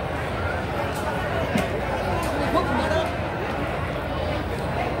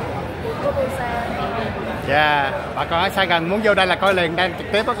 Dạ, bà con ở xa gần muốn vô đây là coi liền, đang trực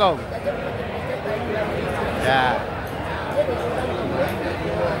tiếp đó cô. Dạ.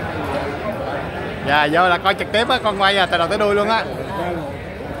 Dạ, vô là coi trực tiếp á, con quay từ đầu tới đuôi luôn á.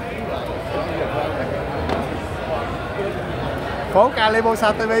 Phố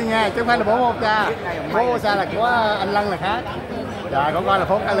California TV nha, chứ không phải là phố Mocha. Phố Mocha là của anh Lân là khác. Dạ, con coi là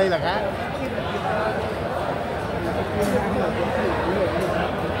phố Cali là khác.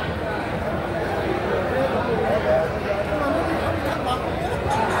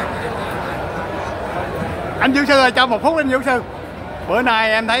 Anh Vũ Sư ơi, cho một phút anh Vũ Sư. Bữa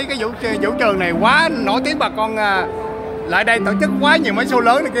nay em thấy cái vũ trường này quá nổi tiếng, bà con lại đây tổ chức quá nhiều mấy show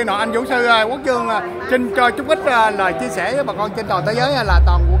lớn này kia nọ. Anh Vũ Sư Quốc Dương xin cho chút ít lời chia sẻ với bà con trên toàn thế giới là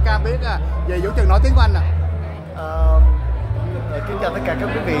toàn quốc ca biết về vũ trường nổi tiếng của anh nè. Kính chào tất cả các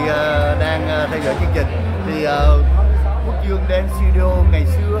quý vị đang theo dõi chương trình. Thì Quốc Dương Dance Studio ngày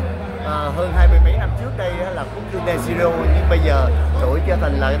xưa hơn 20 mấy năm trước đây là Quốc Dương Dance Studio, nhưng bây giờ đổi trở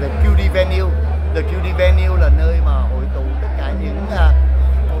thành là The QD Venue. The QD Venue là nơi mà hội tụ tất cả những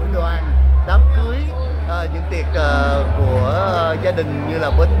hội đoàn, đám cưới, những tiệc của gia đình như là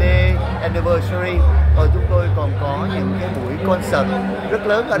birthday, anniversary. Rồi chúng tôi còn có những cái buổi concert rất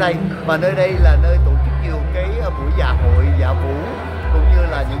lớn ở đây, và nơi đây là nơi tổ chức nhiều cái buổi dạ hội, dạ vũ, cũng như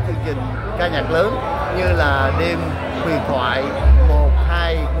là những chương trình ca nhạc lớn như là đêm huyền thoại 1,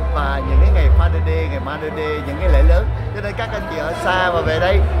 2 và những cái ngày Father Day, ngày Mother Day, những cái lễ lớn. Cho nên các anh chị ở xa và về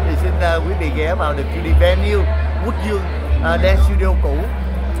đây thì xin quý vị ghé vào The QD Venue, Quốc Dương Dance Studio cũ,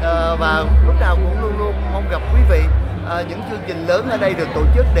 và lúc nào cũng luôn luôn mong gặp quý vị. Những chương trình lớn ở đây được tổ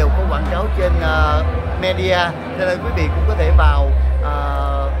chức đều có quảng cáo trên media, cho nên quý vị cũng có thể vào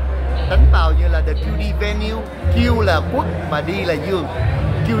đánh vào như là The QD Venue. Q là quốc mà D là dương,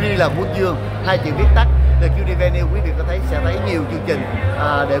 QD là Quốc Dương, hai chữ viết tắt. The QD Venue quý vị có thấy sẽ thấy nhiều chương trình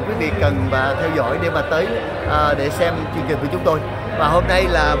để quý vị cần và theo dõi để mà tới để xem chương trình của chúng tôi. Và hôm nay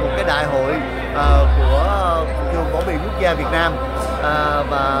là một cái đại hội của trường võ bị quốc gia Việt Nam,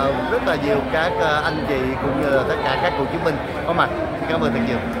 và rất là nhiều các anh chị cũng như là tất cả các cựu chiến binh có mặt. Cảm ơn thật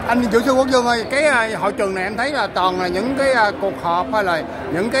nhiều. Anh Chủ sư Quốc Dương ơi, cái hội trường này em thấy là toàn là những cái cuộc họp hay là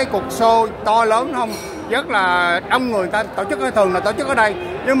những cái cuộc show to lớn không? Rất là đông người ta tổ chức, thường là tổ chức ở đây.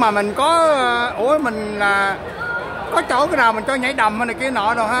 Nhưng mà mình có mình là có chỗ cái nào mình cho nhảy đầm hay này kia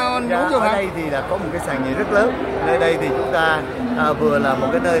nọ rồi ha anh Vũ Dương hả? Ở đây thì là có một cái sàn nhảy rất lớn. Nơi đây thì chúng ta vừa là một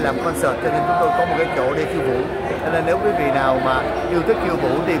cái nơi làm concert, cho nên chúng tôi có một cái chỗ để khiêu vũ. Cho nên nếu quý vị nào mà yêu thích khiêu vũ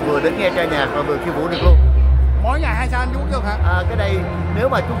thì vừa đến nghe ca nhạc và vừa khiêu vũ được luôn. Mỗi ngày hay sao anh Vũ Dương hả? Cái đây nếu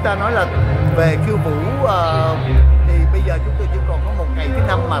mà chúng ta nói là về khiêu vũ thì bây giờ chúng tôi chỉ còn có một ngày thứ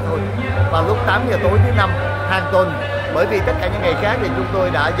năm mà thôi, vào lúc 8 giờ tối thứ năm hàng tuần. Bởi vì tất cả những ngày khác thì chúng tôi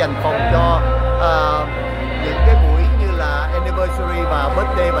đã dành phòng cho những cái buổi như là anniversary và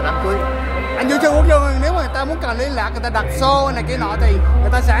birthday và đám cưới. Anh Vũ Sư Quốc Dương, nếu mà người ta muốn cần liên lạc, người ta đặt show này kia nọ thì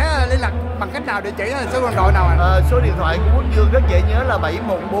người ta sẽ liên lạc bằng cách nào, địa chỉ là số điện thoại nào ạ? Số điện thoại của Quốc Dương rất dễ nhớ là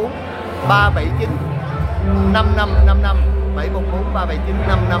 714 379 5555. 714 379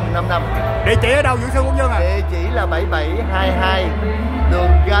 5555. Địa chỉ ở đâu Vũ sư Quốc Dương à? Địa chỉ là 7722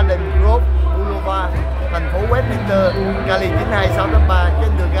 đường Garden Grove Boulevard, thành phố Westminster, Cali 92683,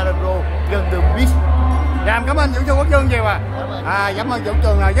 trên đường Garden Road, gần đường Beach. Dạ, em cảm ơn Vũ sư Quốc Dương nhiều cảm ơn vũ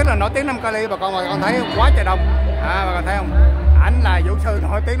trường rất là nổi tiếng 5 Cali. Bà con thấy quá trời đông. Bà con thấy không? Ảnh là vũ sư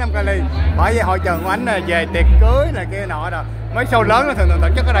nổi tiếng 5 Cali. Bởi vì hội trường của ảnh về tiệc cưới này kia nọ rồi. Mấy show lớn nó thường tổ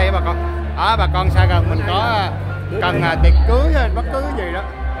chức ở đây bà con. Bà con xa gần mình có cần tiệc cưới hay bất cứ gì đó,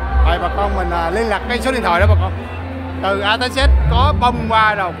 rồi bà con mình liên lạc cái số điện thoại đó bà con. Từ A tới Z có bông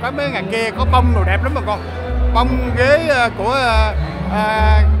qua rồi, có mấy ngày kia có bông đồ đẹp lắm bà con. Bông ghế của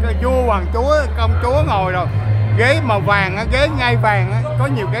vua hoàng chúa công chúa ngồi rồi, ghế màu vàng, ghế ngai vàng, có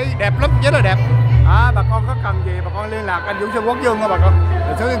nhiều cái đẹp lắm, rất là đẹp. Bà con có cần gì bà con liên lạc anh Vũ sư Quốc Dương nha bà con.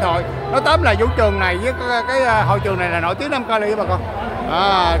 Số điện thoại nói tóm là vũ trường này với cái hội trường này là nổi tiếng 5 Cali bà con.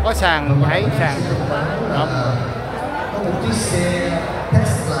 Có sàn nhảy sàn đó. Có một chiếc xe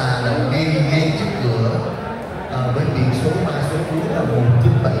Tesla là ngay trước cửa, với biển số mã số cuối là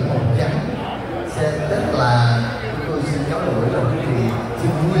 197 màu trắng. Xe Tesla chúng tôi xin cáo lỗi là quý vị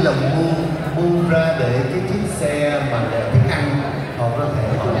xin vui lòng mua ra để cái chiếc xe mà để thức ăn họ có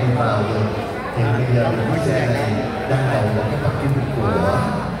thể họ đi vào được. Thì bây giờ chiếc xe này đang đầu vào cái parking của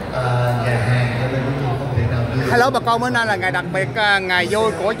nhà hàng, cho nên chúng tôi không thể nào đưa. Hello bà con, bữa nay là ngày đặc biệt, ngày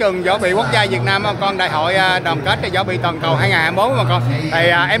vui của trường võ bị quốc gia Việt Nam bà con, đại hội đoàn kết võ bị toàn cầu 2024 bà con.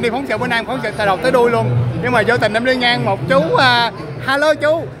 Thì em đi phóng sự bữa nay em phóng sự từ đầu tới đuôi luôn, nhưng mà vô tình em đi ngang một chú. Hello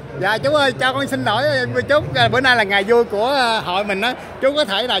chú. Dạ chú ơi, cho con xin lỗi chú, bữa nay là ngày vui của hội mình á, chú có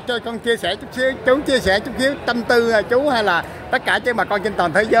thể là cho con chia sẻ chút xíu, chú chia sẻ chút xíu tâm tư chú hay là tất cả cho bà con trên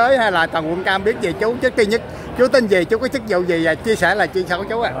toàn thế giới hay là toàn quận Cam biết về chú. Trước tiên nhất chú tên gì, chú có chức vụ gì và chia sẻ là chia sẻ của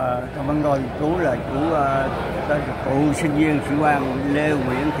chú ạ. Cảm ơn rồi, chú là cựu sinh viên sĩ quan Lê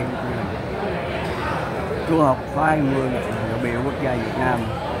Nguyễn Thiện Quyền. Chú học khóa 20 võ bị quốc gia Việt Nam,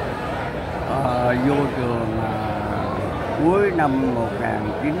 vô trường cuối năm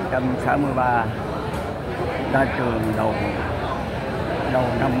 1963, ra trường đầu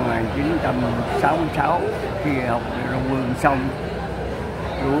năm 1966. Khi học Đông Vương xong,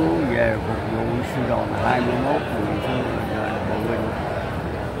 chú về phục vụ sư đoàn 21 người xưa là bộ binh.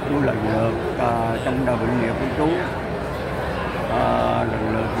 Chú lần lượt trong đời bệnh nghiệp của chú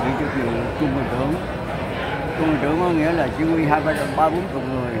lần lượt giữ chức vụ trung đội trưởng. Trung đội trưởng có nghĩa là chỉ huy 240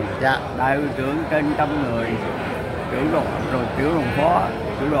 người, dạ. Đại đội trưởng trên 100 người, trưởng đoàn rồi tiểu đoàn phó,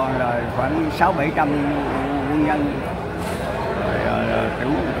 tiểu đoàn là khoảng 600-700 quân nhân, rồi tiểu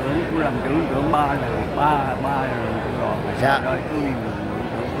trưởng cũng làm trưởng trưởng ba tiểu đoàn, dạ. Rồi chú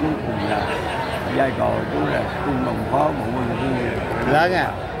cuối cùng là vai trò chú là trung đoàn phó bộ quân lớn à.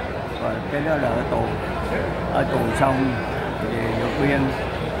 Rồi cái đó là ở tù xong về được viên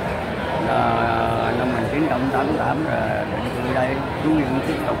năm 1988 là định cư đây. Chú vẫn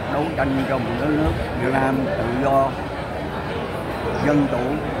tiếp tục đấu tranh cho một đất nước Việt Nam tự do, dân chủ,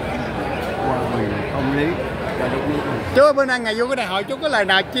 hòa bình, công lý cho đất nước. Chú bữa nay ngày vui của đại hội, chú có lời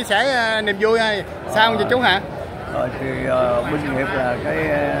nào chia sẻ niềm vui hay sao cho chú hả? Thì binh nghiệp là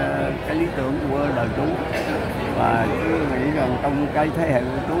cái lý tưởng của đời chú, và chú nghĩ rằng trong cái thế hệ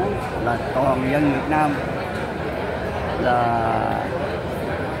của chú là toàn dân Việt Nam là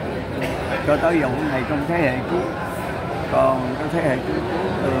cho tới giờ này trong thế hệ chú, còn trong thế hệ chú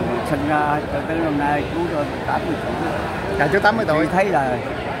từ sinh ra cho tới năm nay chú đã 80 tuổi. Dạ chú 80 tuổi. Thấy là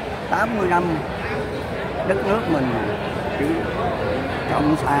 80 năm đất nước mình chữ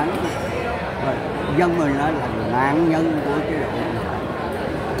cộng sản và dân mình là nạn nhân của chế độ.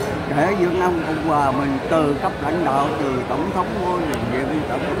 Để Việt Nam Cộng Hòa mình từ cấp lãnh đạo, từ tổng thống Ngô Đình Diệm,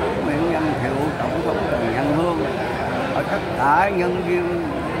 tổng thống Nguyễn Văn Thiệu, tổng thống Trần Văn Hương, ở tất cả nhân viên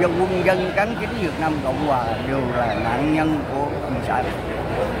quân dân cán chính Việt Nam Cộng Hòa đều là nạn nhân của cộng sản.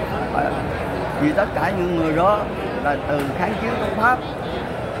 Vì tất cả những người đó là từ kháng chiến chống Pháp,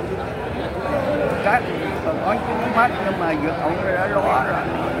 các có chiến Pháp, nhưng mà Việt Cộng đã lo là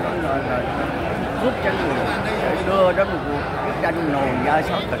rút chân người để đưa đến một cuộc chiến tranh nồi da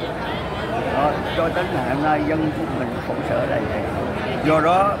xáo thịt. Cho đến ngày hôm nay dân của mình khổ sở đây. Do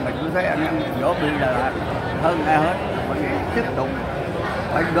đó mà tôi thấy anh em võ bị là hơn ai hết phải tiếp tục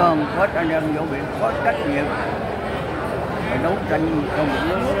phải đoàn kết anh em võ bị có trách nhiệm phải đấu tranh cho một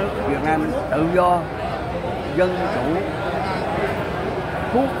nước Việt Nam tự do, dân chủ,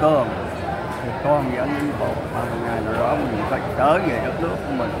 quốc cường thì toàn dân dân tộc, và một ngày nào đó mình phải trở về đất nước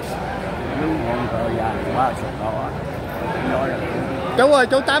của mình với ngọn cờ vàng 3 sọc đỏ. Chú ơi,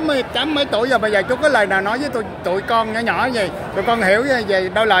 chú 80 mấy tuổi rồi, bây giờ chú có lời nào nói với tụi con nhỏ nhỏ gì tụi con hiểu về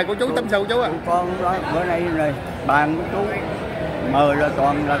đôi lời của chú tâm sự chú ạ? Con đó bữa nay này bàn của chú mời là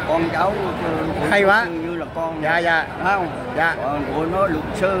toàn là con cháu hay quá, như là con. Dạ dạ. Phải không? Dạ. Còn tụi nó luật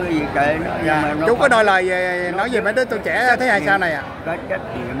sư gì kệ nó. Dạ. Nhưng mà Chú có đôi lời về nói về mấy đứa tuổi trẻ thế hệ sau này ạ? Có trách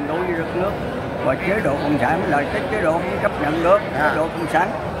nhiệm đối với đất nước. Và chế độ cộng sản là cái chế độ không chấp nhận được. Dạ. Chế độ cộng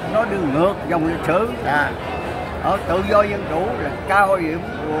sản nó đi ngược dòng lịch sử. Dạ. Ở tự do dân chủ là cao điểm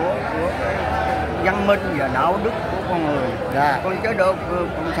của cái văn minh và đạo đức của con người. Dạ. Còn chế độ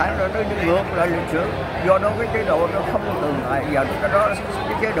cộng sản nó đi ngược lại lịch sử. Do đó cái chế độ nó không tồn tại. Giờ cái đó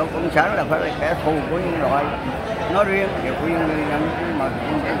cái chế độ cộng sản là phải là kẻ thù của nhân loại. Nó riêng và khuyên người dân mà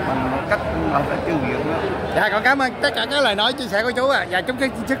bằng cách mà phải tiêu diệt nó. Dạ, con cảm ơn tất cả các lời nói chia sẻ của chú ạ. Dạ, chúc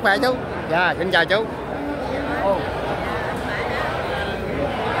sức khỏe chú. Dạ, xin chào chú.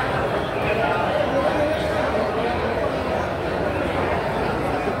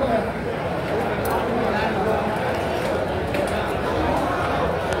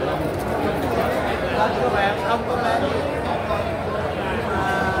 Không có lên.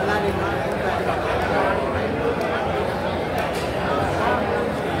 La đi nói.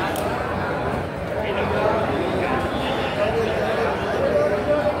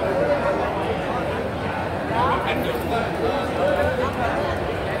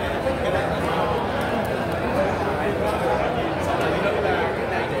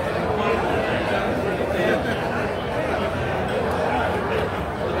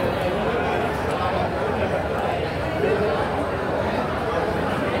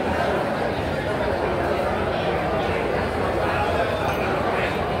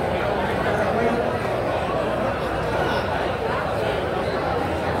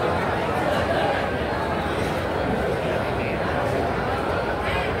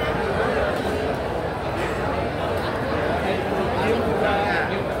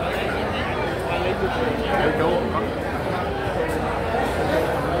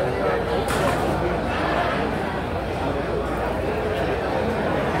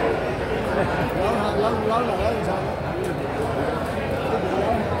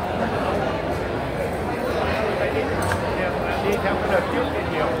 Đi theo cái đợt trước thì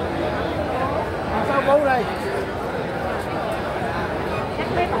nhiều. Sao bố đây? Chắc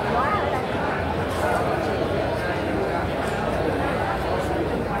mấy bọc quá ở đây.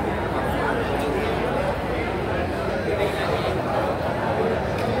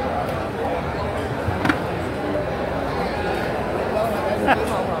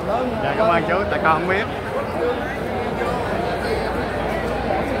 Dạ cảm ơn chú, tại con không biết.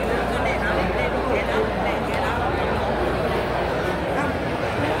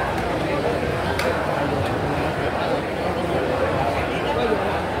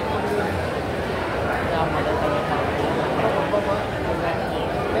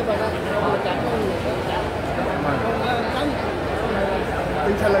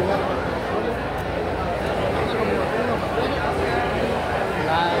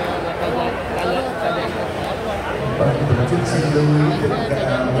 Ban tổ chức xin lưu ý tất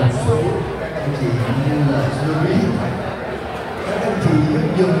cả một số các anh chị như là lưu ý các anh chị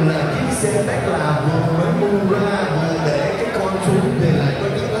dùng là chiếc xe Tesla vừa mới mua ra vừa để cái con xuống thì lại có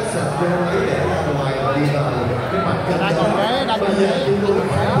những lát sạch vô lấy để ra ngoài đi vào cái mặt kênh đó. Bây giờ chúng tôi không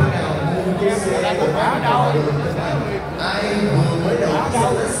thể nào mua chiếc xe của bác nào được. Ai vừa mới đầu xe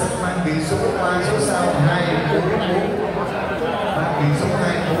lát sạch mang biển số qua số sau 244 mang biển số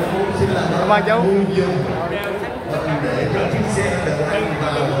 244 xin là mua dùng để cho chiếc xe được ăn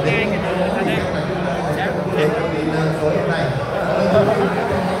vào để đi lên khối này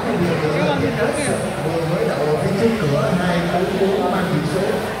vừa mới đậu phía trước cửa 244 mang biển số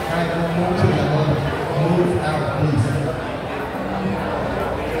 244 xin là move out please.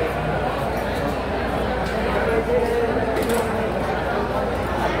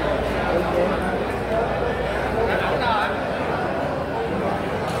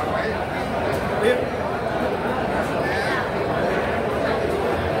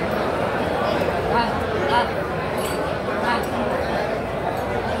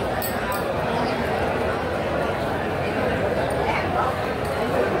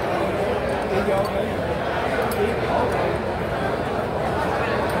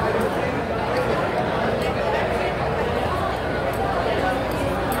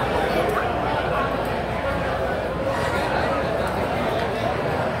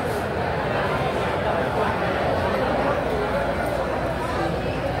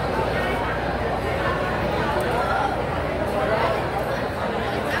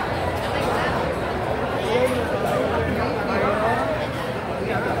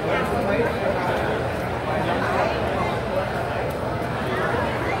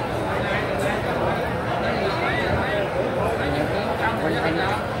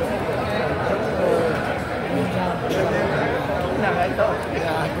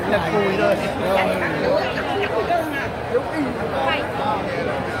 Là vui thôi. Chú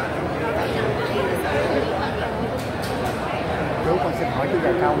con xin hỏi chú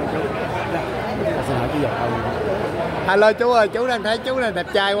dài cao không chú? Con xin hỏi chú dài cao không? Alo chú ơi, chú đang thấy chú là đẹp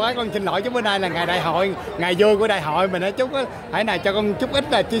trai quá, con xin lỗi chú, bữa nay là ngày đại hội, ngày vui của đại hội mình á chú, hãy nào cho con chút ít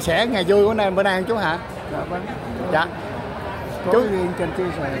là chia sẻ ngày vui của bữa nay không chú hả? Dạ vâng. Dạ. Có Chú cần chia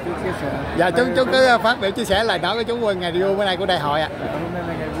sẻ, chú chia sẻ. Dạ chú cứ phát biểu chia sẻ lời nói của chú ngày vui bữa nay của đại hội ạ. Hôm nay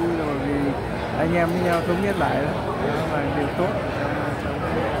là ngày vui rồi, bởi vì anh em với nhau thống nhất lại đó, là điều tốt trong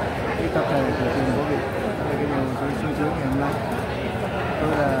cái tập thể của trường có việc. Đây cái điều tôi sung sướng ngày hôm nay. Tôi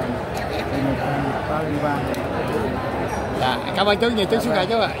là một ba đi ba. Dạ, cảm ơn chú nhiều, chú sức khỏe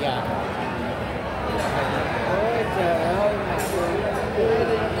chú ạ. Dạ.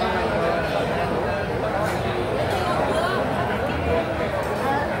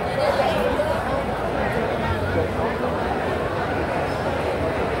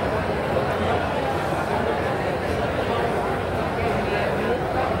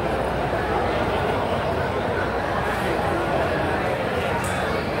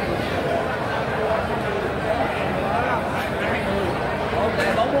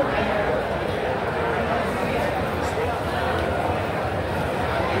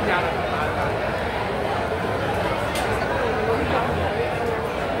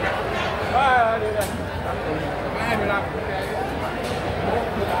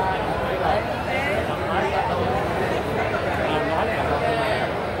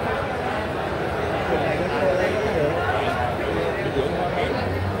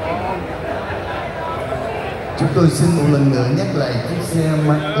 Chúng tôi xin một lần nữa nhắc lại chiếc xe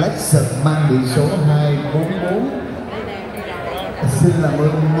Lexus mang biển số 244. Xin làm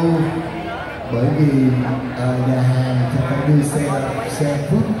ơn mua, bởi vì nhà hàng thì phải đưa xe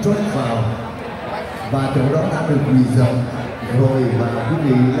food truck vào và chỗ đó đã được reserve rồi, và quý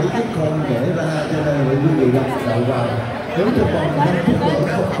vị lấy cái con để ra cho nên để quý vị đậu vào. Nếu cho còn 5 phút nữa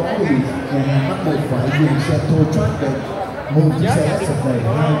không có thì nhà hàng bắt buộc phải dùng xe tow truck để mua chiếc xe Lexus này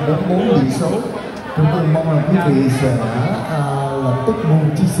 244 biển số. Chúng tôi mong là quý vị sẽ lập tức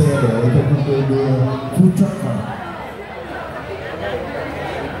mua chiếc xe để cho chúng tôi đưa food truck vào.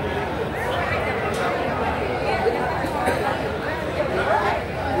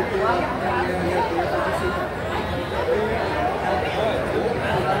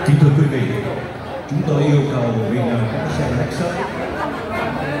 Kính thưa quý vị, chúng tôi yêu cầu vì nào có xe Lexus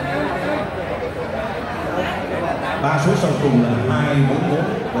 3 số sau cùng là 244,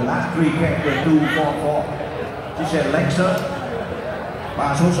 the last three characters 244. Chiếc xe Lexus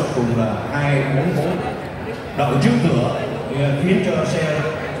 3 số sau cùng là 244 đậu trước cửa khiến cho xe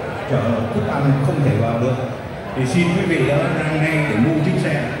chở thức ăn không thể vào được. Thì xin quý vị đó ra ngay để mua chiếc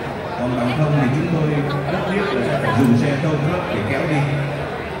xe, còn bằng không thì chúng tôi rất tiếc là sẽ phải dùng xe tow truck để kéo đi.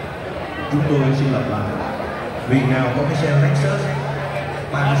 Chúng tôi xin lặp lại, vì nào có cái xe Lexus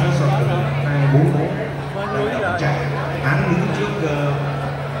 3 số sau cùng 244 đang chạy án đứng trước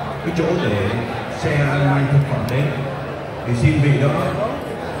cái chỗ để xe mang thực phẩm đến, thì xin vị đó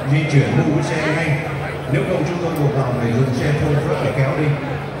di chuyển mua cái xe ngay, nếu không chúng tôi buộc lòng phải dùng xe tow truck để kéo đi,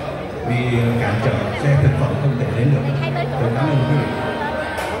 vì cản trở xe thực phẩm không thể đến được. Tôi cảm ơn quý vị.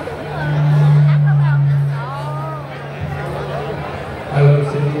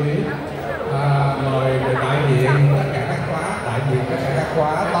 Alo, xin chú ý, mời đại diện tất cả các khóa, đại diện tất cả các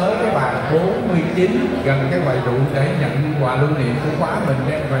khóa tới cái bàn 49 gần cái quầy rượu để nhận quà lưu niệm của khóa mình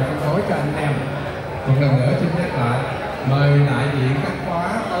đem về phân phối cho anh em. Một lần nữa xin nhắc lại, mời đại diện các khóa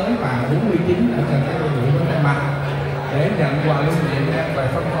tới bàn 49 ở gần cái quầy rượu bên tay mặt để nhận quà lưu niệm đem về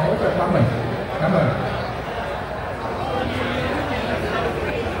phân phối cho khóa mình. Cảm ơn.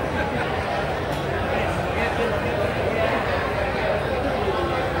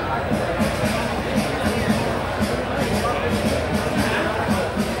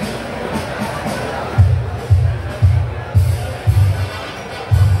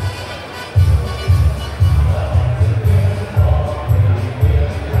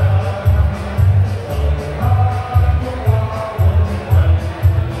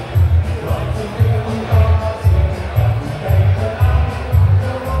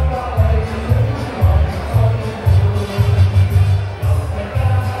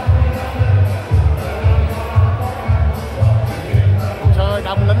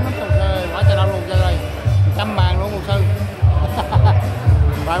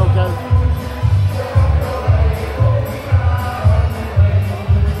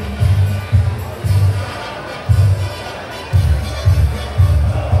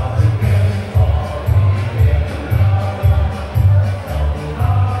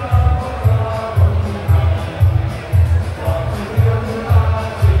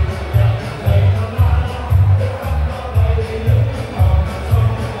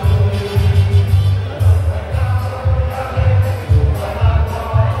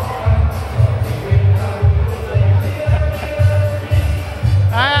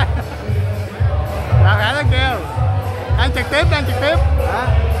 dạ thank you. Đang trực tiếp.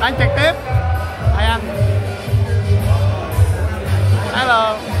 Đang trực tiếp. Hai anh.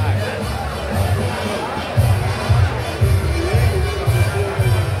 Hello.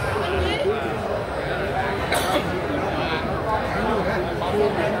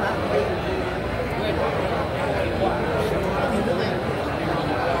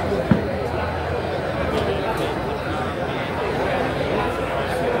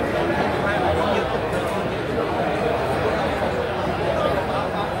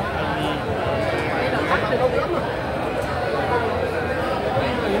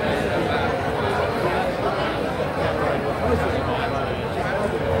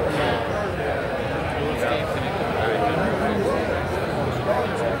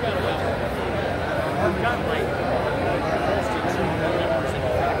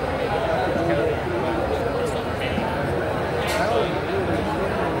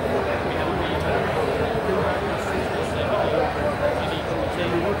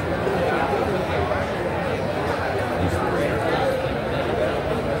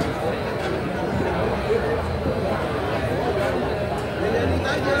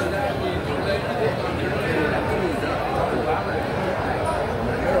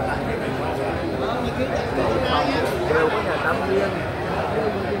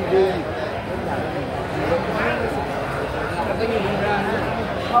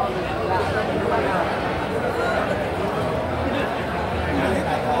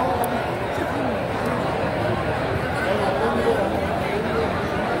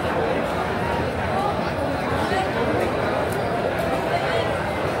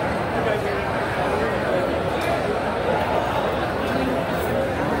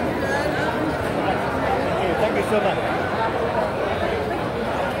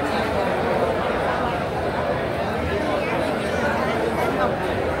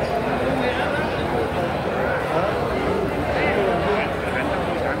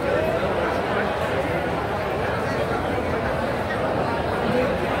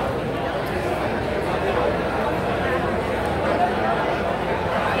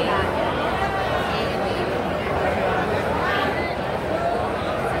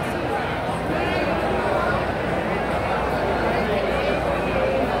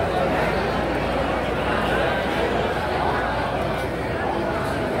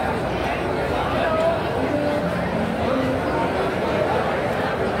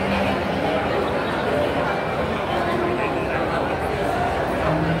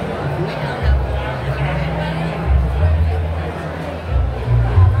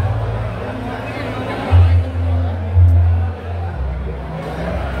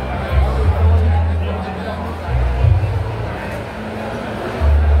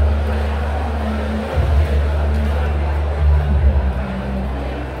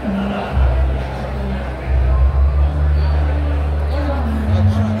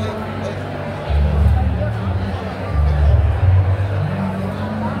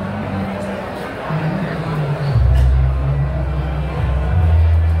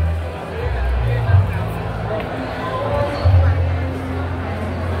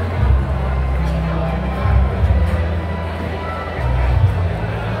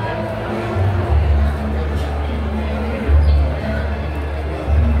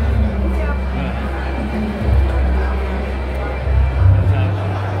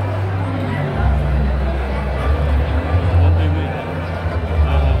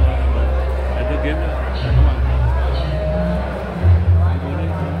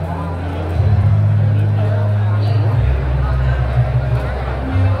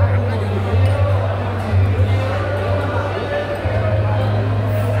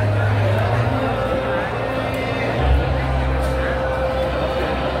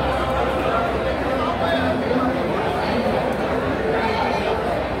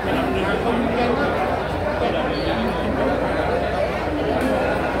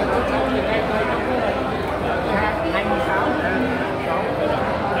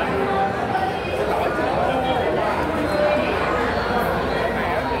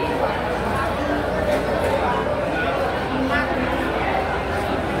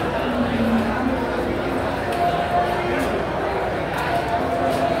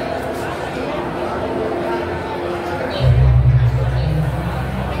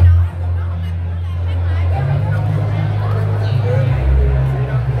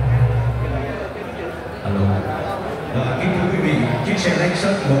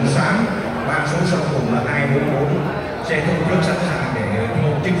 màu xám, ba số sau cùng là 244. Xe không rất sẵn sàng để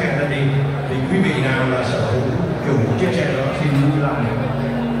một chiếc xe ra đi. Thì quý vị nào là sở hữu chủ chiếc xe đó xin vui lòng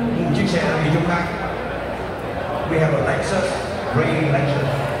mua chiếc xe ra đi chỗ khác. We have a Lexus, green Lexus.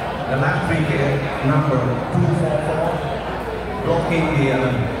 the last 3 number 244,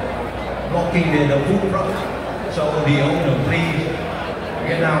 blocking the food truck. So the owner, please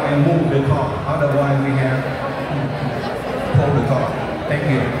get out and move the car. Otherwise we have pull the car. Thank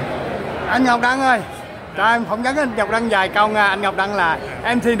you. Anh Ngọc Đăng ơi, cho em phỏng vấn anh Ngọc Đăng vài câu nha. Anh Ngọc Đăng là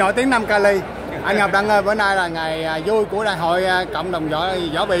MC nổi tiếng Nam Cali. Anh Ngọc Đăng ơi, bữa nay là ngày vui của Đại hội Cộng đồng võ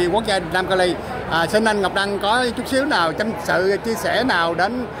bị quốc gia Nam Cali. Xin anh Ngọc Đăng có chút xíu nào tâm sự chia sẻ nào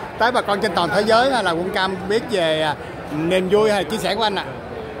đến tới bà con trên toàn thế giới hay là quân Cam biết về niềm vui hay chia sẻ của anh ạ?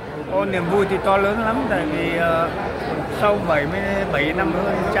 Niềm vui thì to lớn lắm, tại vì sau 77 năm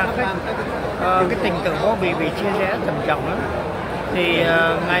hơn cha khách, cái tình tự có bị chia rẽ trầm trọng lắm. Thì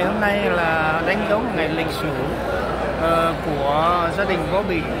ngày hôm nay là đánh dấu một ngày lịch sử của gia đình Võ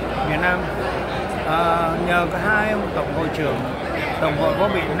Bị Việt Nam. Nhờ cả hai ông tổng hội trưởng, tổng hội Võ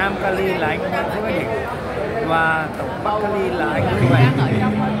Bị Nam Cali là anh Nguyễn Phước Đình và tổng Bắc Cali là anh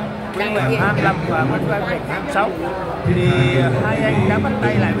Nguyễn Huệ 25 và Nguyễn Huệ 26, thì hai anh đã bắt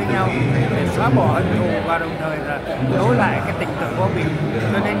tay lại với nhau để xóa bỏ hận thù và đồng thời là nối lại cái tình tự Võ Bị.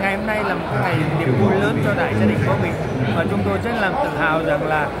 Cho nên ngày hôm nay là một ngày niềm vui lớn cho đại gia đình Võ Bị, và chúng tôi rất là tự hào rằng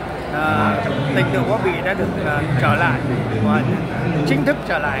là tình tự Võ Bị đã được trở lại và chính thức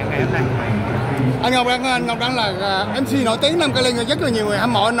trở lại ngày hôm nay. Anh Ngọc Đăng là MC nổi tiếng Nam Cali, rất là nhiều người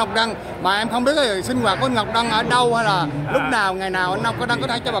hâm mộ anh Ngọc Đăng, mà em không biết cái sinh hoạt của anh Ngọc Đăng ở đâu hay là lúc nào, ngày nào anh Ngọc Đăng có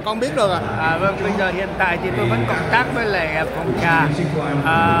thể cho bà con biết được ạ? Vâng, bây giờ hiện tại thì tôi vẫn cộng tác với lại phòng trà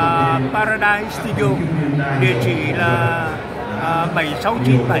Paradise Studio, địa chỉ là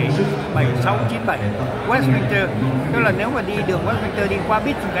 7697 Westminster. Tức là nếu mà đi đường Westminster đi qua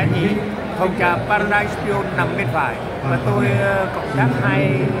Bít cái thì phòng trà Paradise Studio nằm bên phải, và tôi cộng tác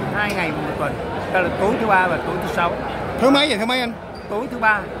hai ngày một tuần, đó là tối thứ ba và tối thứ sáu. Thứ mấy vậy, thứ mấy anh? Tối thứ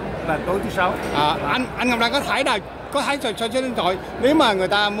ba và tối thứ sáu. Anh Ngọc Đăng có thấy số điện thoại nếu mà người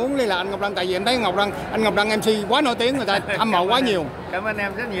ta muốn liên lạc anh Ngọc Đăng, tại vì em thấy anh Ngọc Đăng MC quá nổi tiếng, người ta hâm mộ quá nhiều. Cảm ơn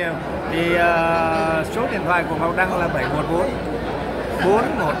em rất nhiều. Thì số điện thoại của Ngọc Đăng là 714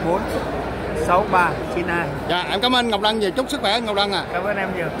 414 6392. Dạ, em cảm ơn Ngọc Đăng về, chúc sức khỏe anh Ngọc Đăng. Cảm ơn em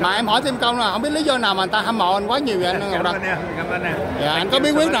nhiều. Mà em hỏi thêm câu là không biết lý do nào mà người ta hâm mộ anh quá nhiều vậy anh Ngọc Đăng? Cảm ơn em. Dạ, anh có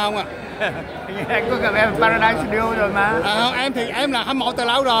bí quyết nào không ạ? Anh có gặp em Paradise Studio rồi mà. Em thì em là hâm mộ từ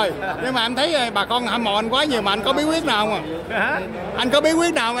lâu rồi, nhưng mà em thấy bà con hâm mộ anh quá nhiều, mà anh có bí quyết nào không ạ? Anh có bí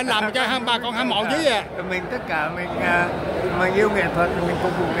quyết nào anh làm cho bà con hâm mộ chứ vậy? Mình tất cả mình yêu nghệ thuật, mình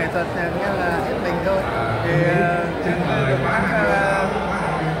phục vụ nghệ thuật nghĩa là hết mình thôi. Thì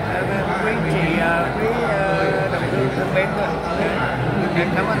quý chị, quý đồng hương thân mến thôi.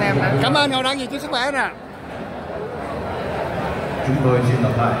 Cảm ơn em đã. Cảm ơn Ngọc Đăng, gì chúc sức khỏe nè. Chúng tôi xin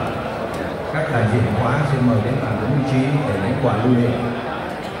lặp lại, các đại diện khóa xin mời đến bàn đúng vị trí để lấy quà lưu niệm.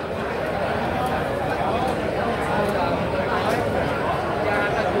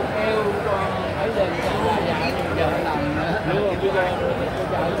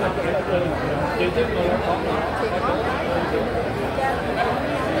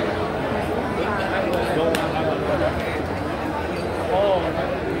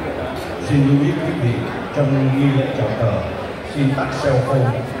 Xin lưu ý quý vị, trong nghi lễ chào cờ, xin tắt cell phone,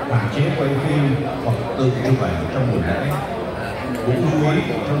 hạn chế quay phim hoặc tự chụp ảnh trong buổi lễ. Cũng lưu ý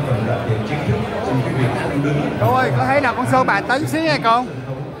trong phần đại diện chính thức, xin quý vị không đứng. Cô ơi, có thấy nào con sơ bàn tới chút xíu nha con?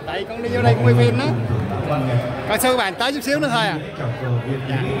 Tại con đi vô đây quay phim đó. Con sơ bàn tới chút xíu nữa thôi à. Chào cờ Việt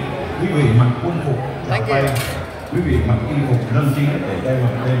Mỹ, quý vị mặc quân phục chào tay, quý vị mặc y phục lâm chính để đeo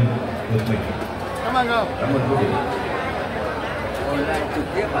bằng tên ngược mình. Cảm ơn cô. Cảm ơn quý vị. Trực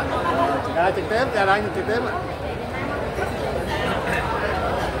tiếp ạ? Dạ, trực tiếp, dạ đang trực tiếp ạ.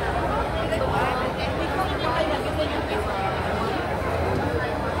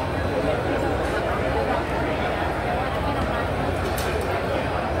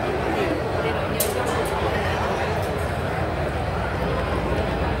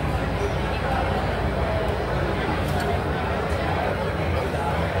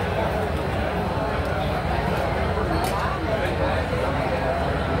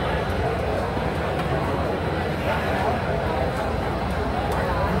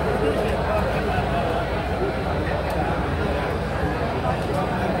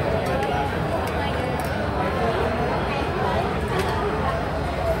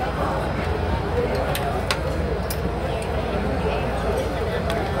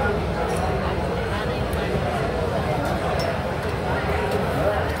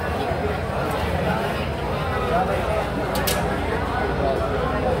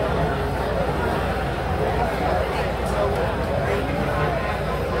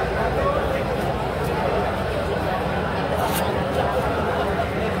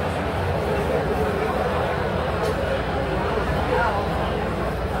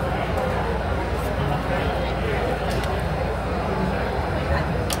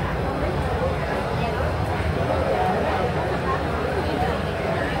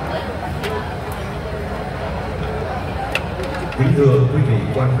 quý vị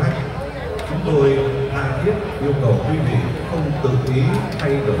quan khách, chúng tôi tha thiết yêu cầu quý vị không tự ý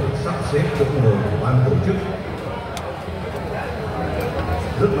thay đổi sắp xếp chỗ ngồi của ban tổ chức.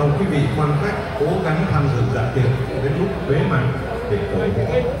 Rất mong quý vị quan khách cố gắng tham dự dạ tiệc đến lúc bế mạc để cổ vũ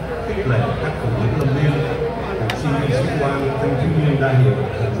khích lệ các thủ lĩnh lâm viên, học sinh viên sĩ quan, thanh thiếu niên đại hiệu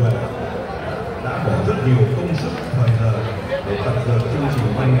Hậu Duệ đã bỏ rất nhiều công sức thời giờ để tập dượt chương trình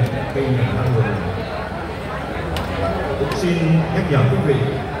văn nghệ cây nhà hát vườn này. Cũng xin nhắc nhở quý vị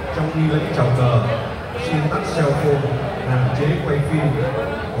trong nghi lễ chào cờ xin tắt cell phone, hạn chế quay phim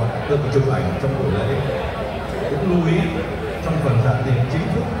hoặc tự chụp ảnh trong buổi lễ. Cũng lưu ý trong phần dạ tiệc chính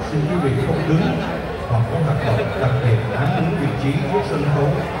thức xin quý vị không đứng hoặc có hoạt động đặc biệt án ứng vị trí trước sân khấu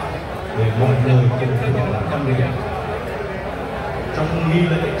để mọi người cùng thưởng lãm văn nghệ. Trong nghi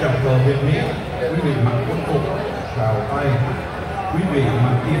lễ chào cờ Việt Mỹ, quý vị mặc quân phục chào tay, quý vị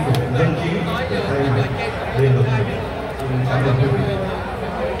mặc y phục dân chính để thay mặt lên lực mình. Xin cảm ơn quý vị.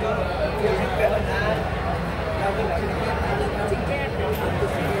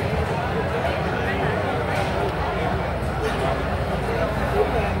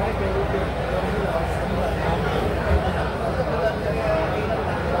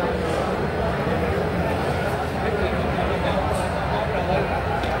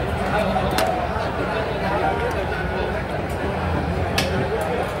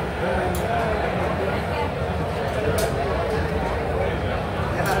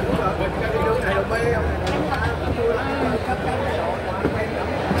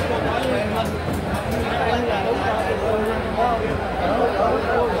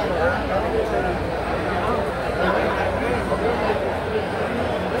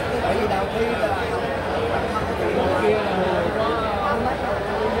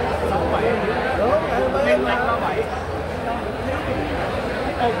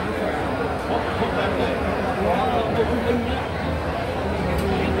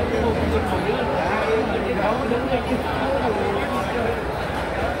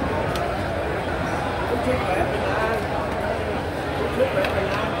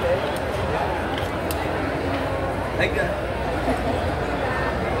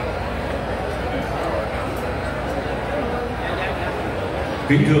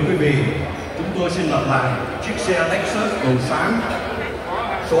 Kính thưa quý vị, chúng tôi xin lặp lại chiếc xe Lexus màu xám,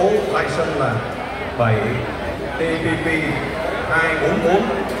 số license là 7 TPP 244,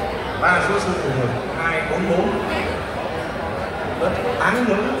 3 số sự phù hợp 244. Rất án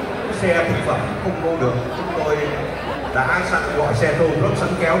ngữ xe thực phẩm không vô được, chúng tôi đã sẵn gọi xe tow truck sẵn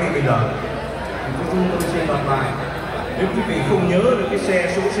kéo đi bây giờ. Chúng tôi xin lặp lại, nếu quý vị không nhớ được cái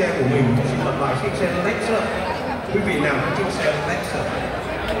số xe của mình, tôi xin lặp lại chiếc xe Lexus. Quý vị nào có chiếc xe Lexus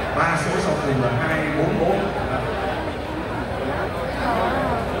 3 số sau cùng là 244.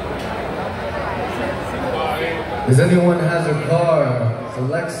 Does anyone has a car? It's a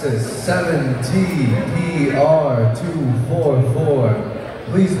Lexus 7TPR244.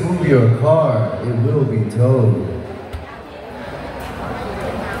 Please move your car. It will be towed.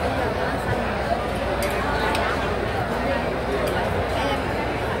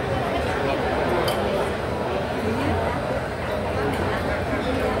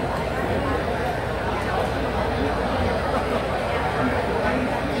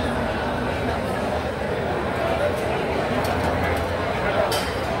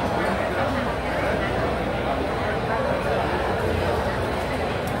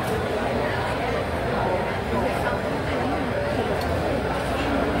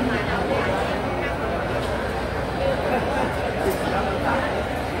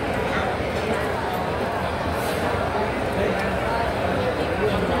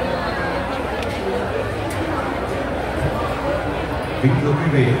 Kính thưa quý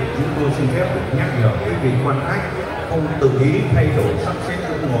vị, chúng tôi xin phép được nhắc nhở quý vị quan khách không tự ý thay đổi sắp xếp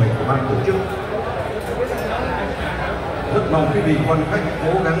chỗ ngồi của ban tổ chức. Rất mong quý vị quan khách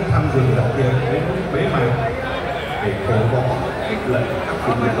cố gắng tham dự dạ tiệc đến lúc bế mạc để cổ vũ khích lệ các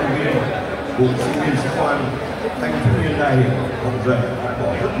phụ nữ công viên, cùng sinh viên sĩ quan, thanh thiếu niên đại hiệu Hậu Duệ đã bỏ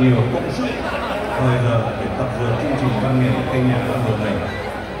rất nhiều công sức thời giờ để tập dượt chương trình văn nghệ cây nhà văn vườn này.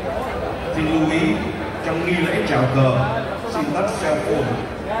 Xin lưu ý trong nghi lễ chào cờ xin tắt cell phone,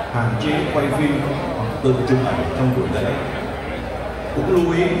 hạn chế quay phim hoặc tự chụp ảnh trong buổi lễ. Cũng lưu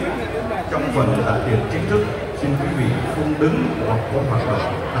ý trong phần dạ tiệc chính thức xin quý vị không đứng hoặc có hoạt động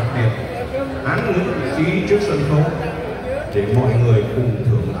đặc biệt án ngữ vị trí trước sân khấu để mọi người cùng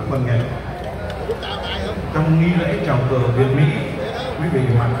thưởng lãm văn nghệ. Trong nghi lễ chào cờ Việt Mỹ, quý vị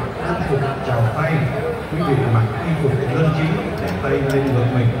mặc quân phục chào tay, quý vị mặc y phục dân chính để tay lên ngực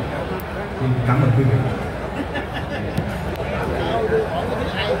mình. Xin cảm ơn quý vị. Hãy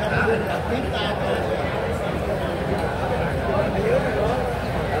subscribe cho kênh Ghiền Mì Gõ để không bỏ lỡ những video hấp dẫn.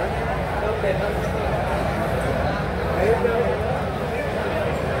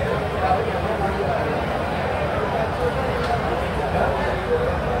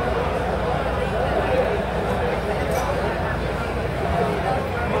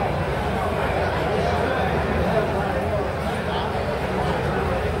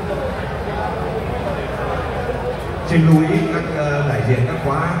 Xin lưu ý các đại diện các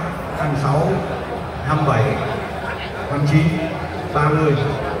khóa 26, 27, 29, 30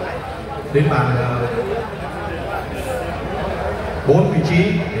 đến bàn 4 vị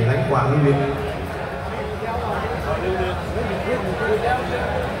trí để lãnh quà lưu niệm.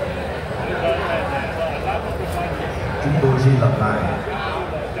 Chúng tôi xin lặp lại,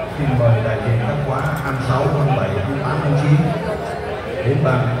 xin mời đại diện các khóa 26, 27, 28, 29 đến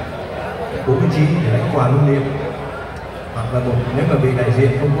bàn 49 để lãnh quà lưu niệm, hoặc là nếu mà vị đại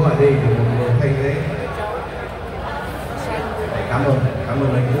diện không có ở đây thì một người thay thế. Cảm ơn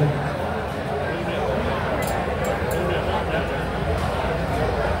anh Quốc.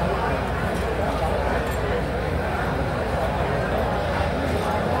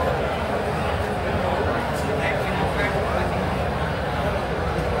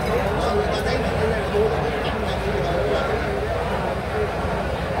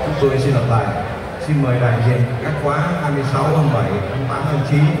 Chúng tôi xin lặp lại, xin mời đại diện các khóa 26, 27, 28,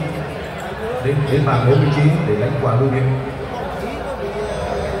 29 đến bàn 49 để lãnh quà lưu niệm.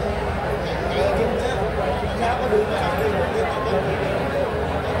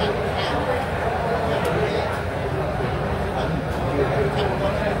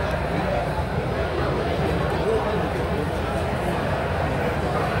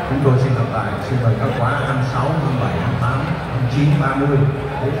 Chúng tôi xin lặp lại, xin mời các khóa 26, 27, 28, 29, 30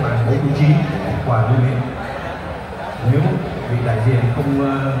 đến bàn 49 để quà lưu niệm. Nếu vị đại diện không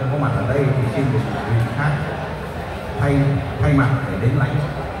có mặt ở đây thì xin một vị khác thay mặt để đến lãnh.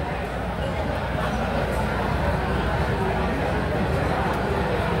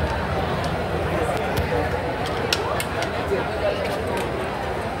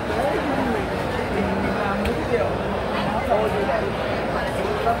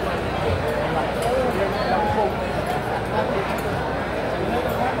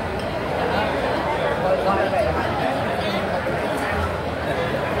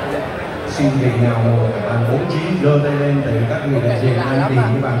 Xin vị nào ngồi ở bàn 49 giơ tay lên để các vị đại diện đang tìm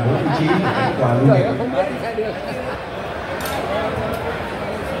cái bàn 49 để lãnh quà lưu niệm.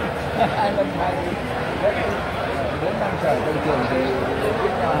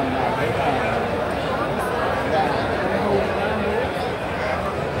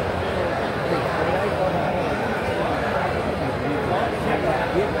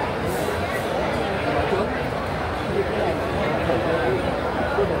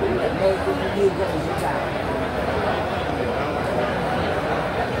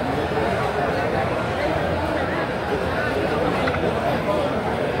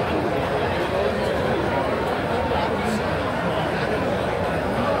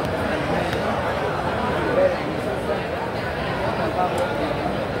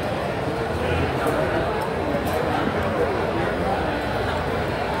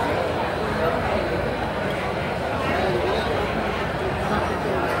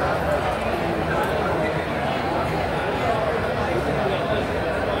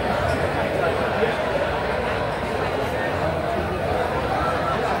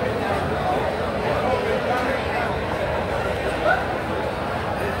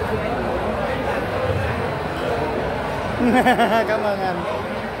 Cảm ơn anh.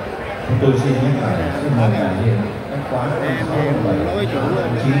 Chúng tôi xin nhắc lại, xin mời đại diện các khóa 27,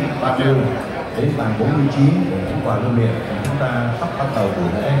 29, 30 đến bàn 49 để lãnh quà lưu niệm. Chúng ta sắp bắt đầu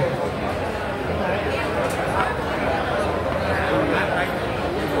buổi lễ.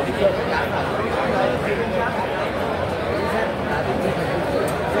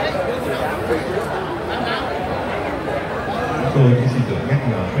 Chúng tôi xin được nhắc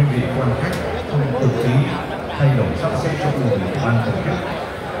nhở quý vị quan khách không tự ý thay đổi sắp xếp chỗ ngồi của ban tổ chức.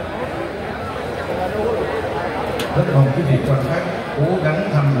 Rất mong quý vị quan khách cố gắng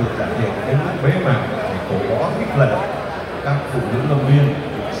tham dự đại tiệc đến lúc bế mạc để cổ võ khích lệ các phụ nữ động viên,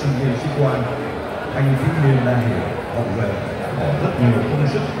 sinh viên sĩ quan, thanh thiếu niên đa hiểu hậu vệ bỏ rất nhiều công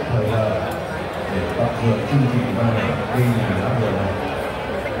sức thời giờ để tập dượt chương trình văn nghệ gây nhà lá vườn này.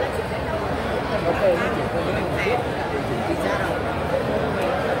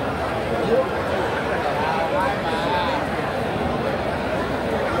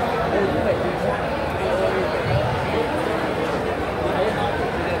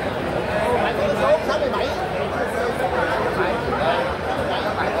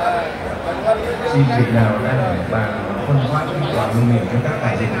 Xin vị nào đang ở bàn phân phát quà lưu niệm cho các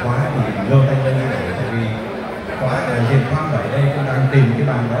đại diện khóa thì giơ tay lên để, tại vì khóa đại diện khóa 7 đây cũng đang tìm cái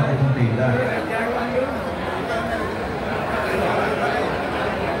bàn đó thì không tìm ra.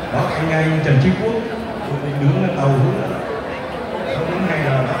 Đó, anh Trần Chí Quốc mình đứng lên tàu hướng không đúng 2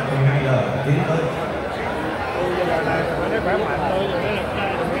 giờ đó, 12 giờ tiến tới.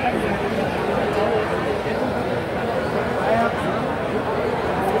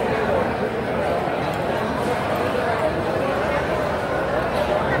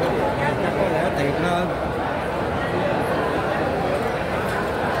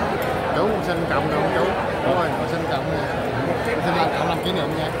 xin cộng được không chú? Đúng rồi, con xin cộng này. Xin làm cộng làm kỷ niệm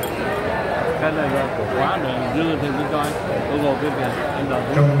nha. Cái này là của quá để dư thì tôi coi. Tôi ngồi cái việc anh đọc.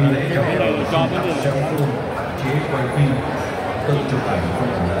 Trong nghi lễ chào cờ cho cái điều sẽ có luôn chế quay phim tự chụp ảnh không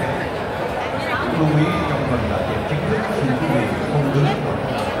cần lẽ. Lưu ý trong phần đại diện chính thức xin quý vị không đứng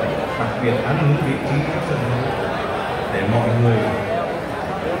đặc biệt án hướng vị trí các sân khấu để mọi người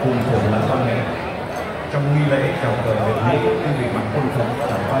cùng thổi lá văn nghệ. Trong nghi lễ chào cờ Việt Mỹ, quý vị mặc quân phục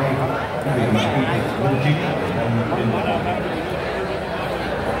chào tay, quý vị mặc y phục quân chính để lên một đảo.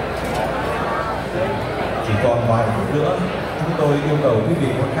 Chỉ còn vài phút nữa, chúng tôi yêu cầu quý vị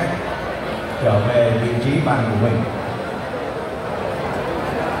quan khách trở về vị trí bàn của mình.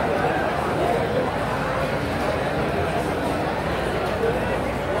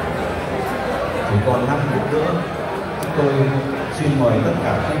 Chỉ còn 5 phút nữa, chúng tôi xin mời tất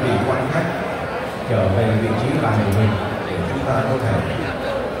cả quý vị quan khách trở về vị trí bàn của mình để chúng ta có thể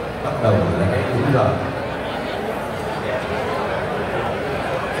bắt đầu lễ đúng giờ.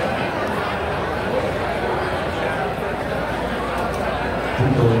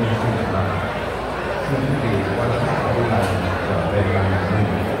 Chúng tôi xin được làm xin quý vị quan khách ở đây trở về bàn của mình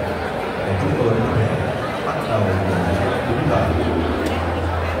để chúng tôi có thể bắt đầu lễ đúng giờ.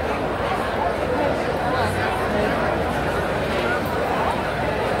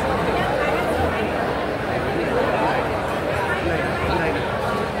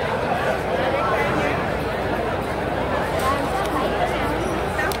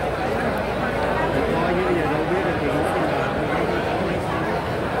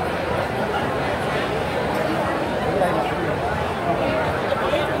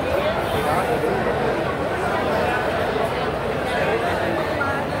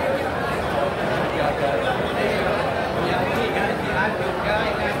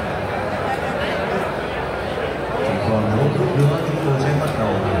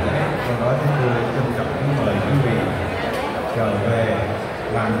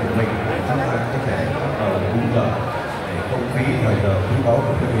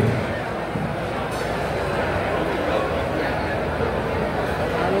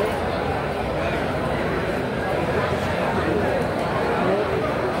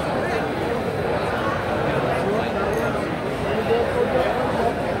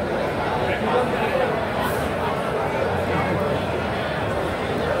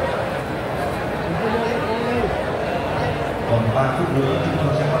 Còn 3 phút nữa chúng tôi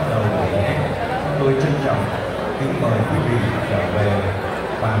sẽ bắt đầu buổi lễ. Tôi trân trọng kính mời quý vị trở về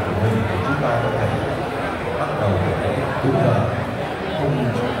bàn của mình để chúng ta có thể bắt đầu buổi lễ đúng giờ, không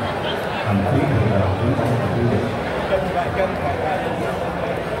hành phí thời giờ quý báu của quý vị.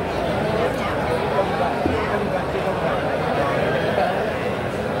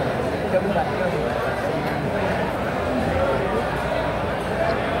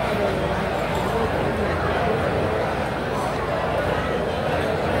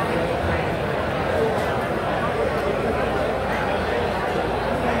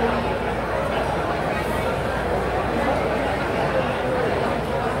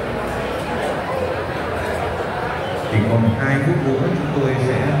 Chỉ còn 2 phút nữa chúng tôi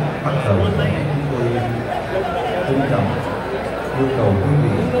sẽ bắt đầu. Chúng tôi trân trọng yêu cầu quý vị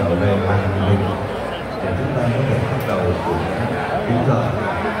trở về bàn của mình để chúng ta có thể bắt đầu buổi đúng giờ,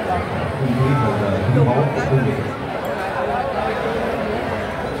 không khí thời giờ quý báu của quý vị.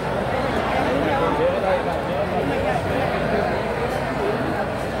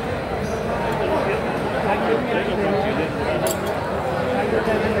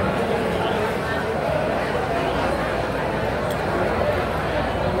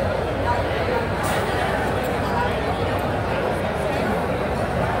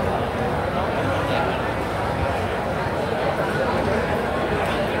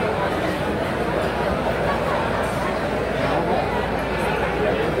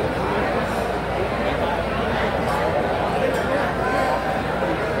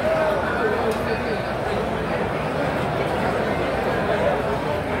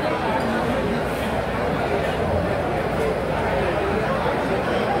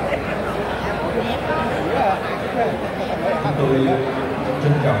 Chúng tôi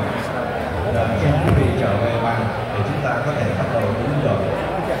trân trọng xin quý vị trở về bàn để chúng ta có thể bắt đầu đúng giờ.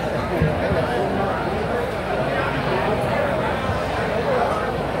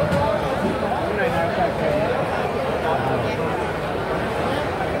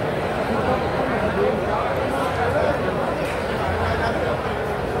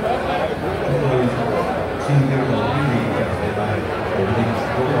 Chúng tôi xin yêu cầu quý vị trở về bàn ổn định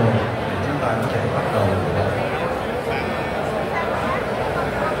chỗ ngồi để chúng ta có thể bắt đầu.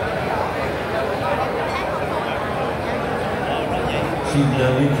 Xin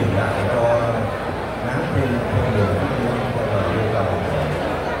liên truyền đạt cho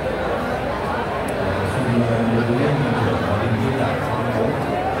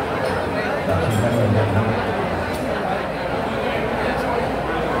ra đời hàng năm.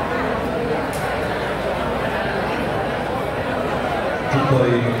 Chúng tôi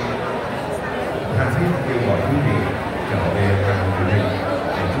tha thiết kêu gọi quý vị trở về hàng của mình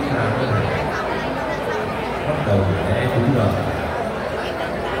để chúng ta có thể bắt đầu lễ cúng giờ.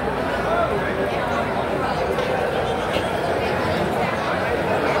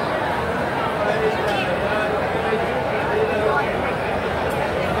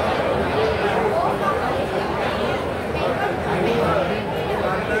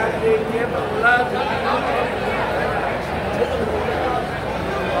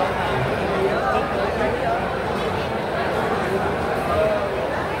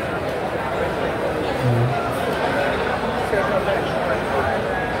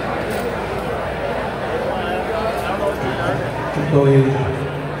 Chúng tôi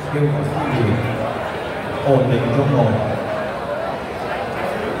kêu gọi quý vị ổn định chỗ ngồi.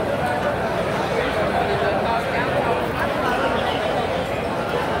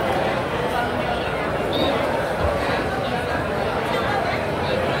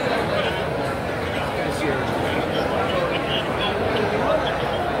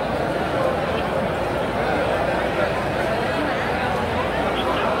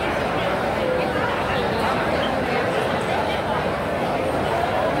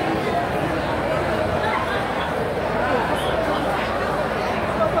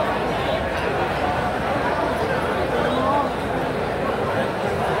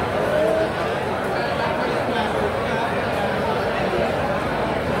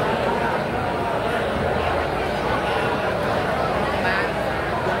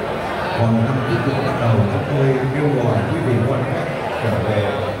 Còn năm tiếp tục bắt đầu, chúng tôi kêu gọi quý vị quan khách trở về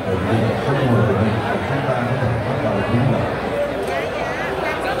ổn định chỗ ngồi của mình để chúng ta có thể bắt đầu cúng lễ.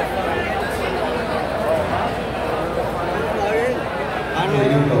 Tôi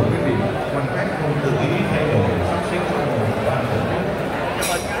yêu cầu quý vị quan khách không tự ý thay đổi sắp xếp chỗ ngồi của ban tổ chức.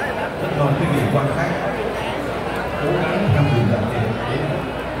 Rất mong quý vị quan khách cố gắng tham dự đại tiệc đến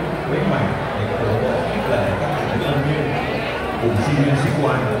với mảnh để cổ vũ khích lệ các thành viên viên cùng sinh viên sĩ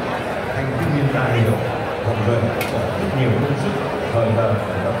quan, thanh thiếu niên đa hiệu, hồng vần có rất nhiều công sức thời giờ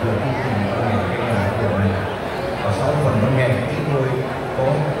để tập luyện chương trình của ngày cái nhà của này. Và sau phần văn nghệ chúng tôi có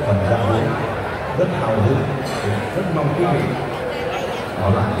phần đạo lý rất hào hứng, rất mong quý vị ở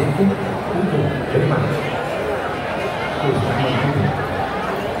lại đến phút cuối cùng bế mạc. Tôi cảm ơn quý vị.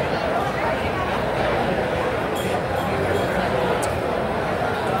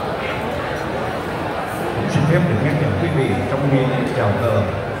 Xin phép được nhắc nhở quý vị trong nghi lễ chào cờ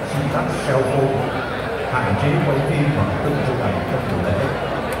xin tắt cell phone, hạn chế quay phim hoặc tự chụp ảnh trong buổi lễ.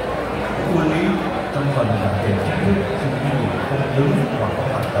 Lưu ý trong phần làm tiền chính thức xin quý vị không đứng hoặc có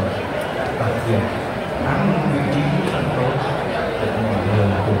hoạt động đặc biệt án vị trí sân khấu để mọi người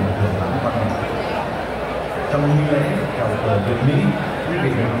cùng hưởng lãm văn nghệ. Trong nghi lễ chào cờ Việt Mỹ, quý vị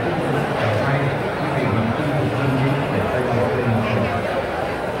mặc cung phục chào thay, quý vị mặc cung phục dân Mỹ để tay ngồi lên mặt mình.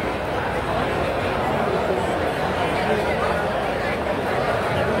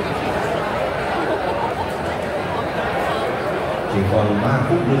 Chỉ còn 3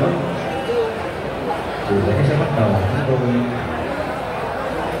 phút nữa buổi lễ sẽ bắt đầu. Chúng tôi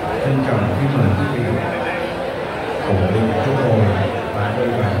trân trọng kính mời quý vị ổn định chỗ ngồi và đôi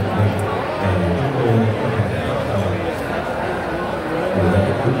bàn của mình để chúng tôi có thể bắt đầu buổi lễ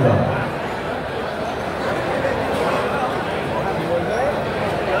cúng giờ.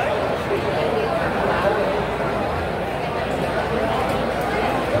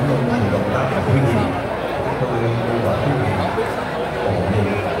 Cảm ơn sự động tác của quý vị. Tôi kêu gọi quý vị ổn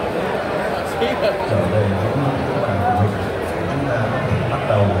định trở về chỗ bàn của mình để chúng ta có thể bắt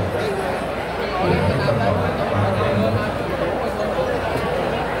đầu buổi lễ tâm hồn và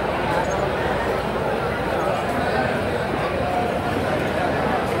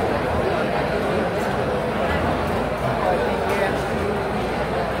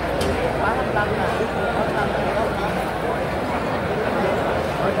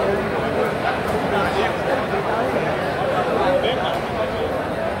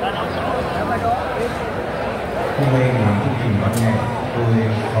hôm nay là chương trình văn nghệ, tôi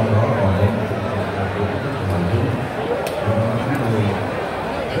sau đó còn đến chương trình làm việc rất là hoàn hảo. Chúng tôi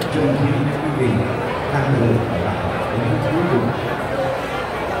rất trân quý quý vị đang ngồi ở lại đến cuối cùng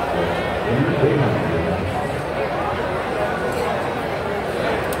đến bế mạc.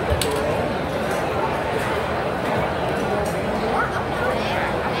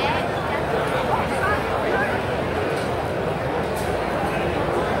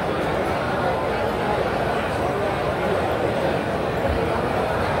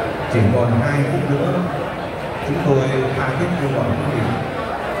 Chỉ còn 2 phút nữa, chúng tôi tha thiết kêu gọi quý vị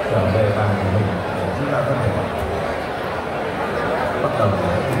trở về bàn của mình để chúng ta có thể bắt đầu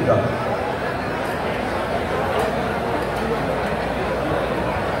hoạt động.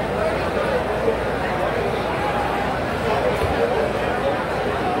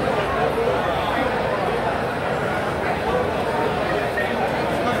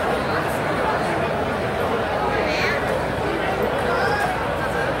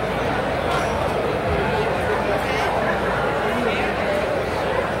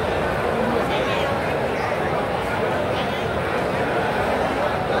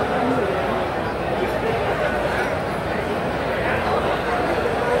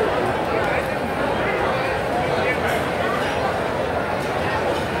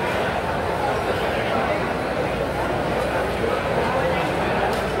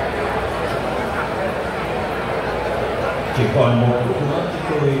 Chỉ còn một phút nữa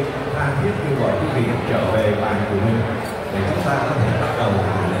chúng tôi tha thiết kêu gọi quý vị trở về bàn của mình để chúng ta có thể bắt đầu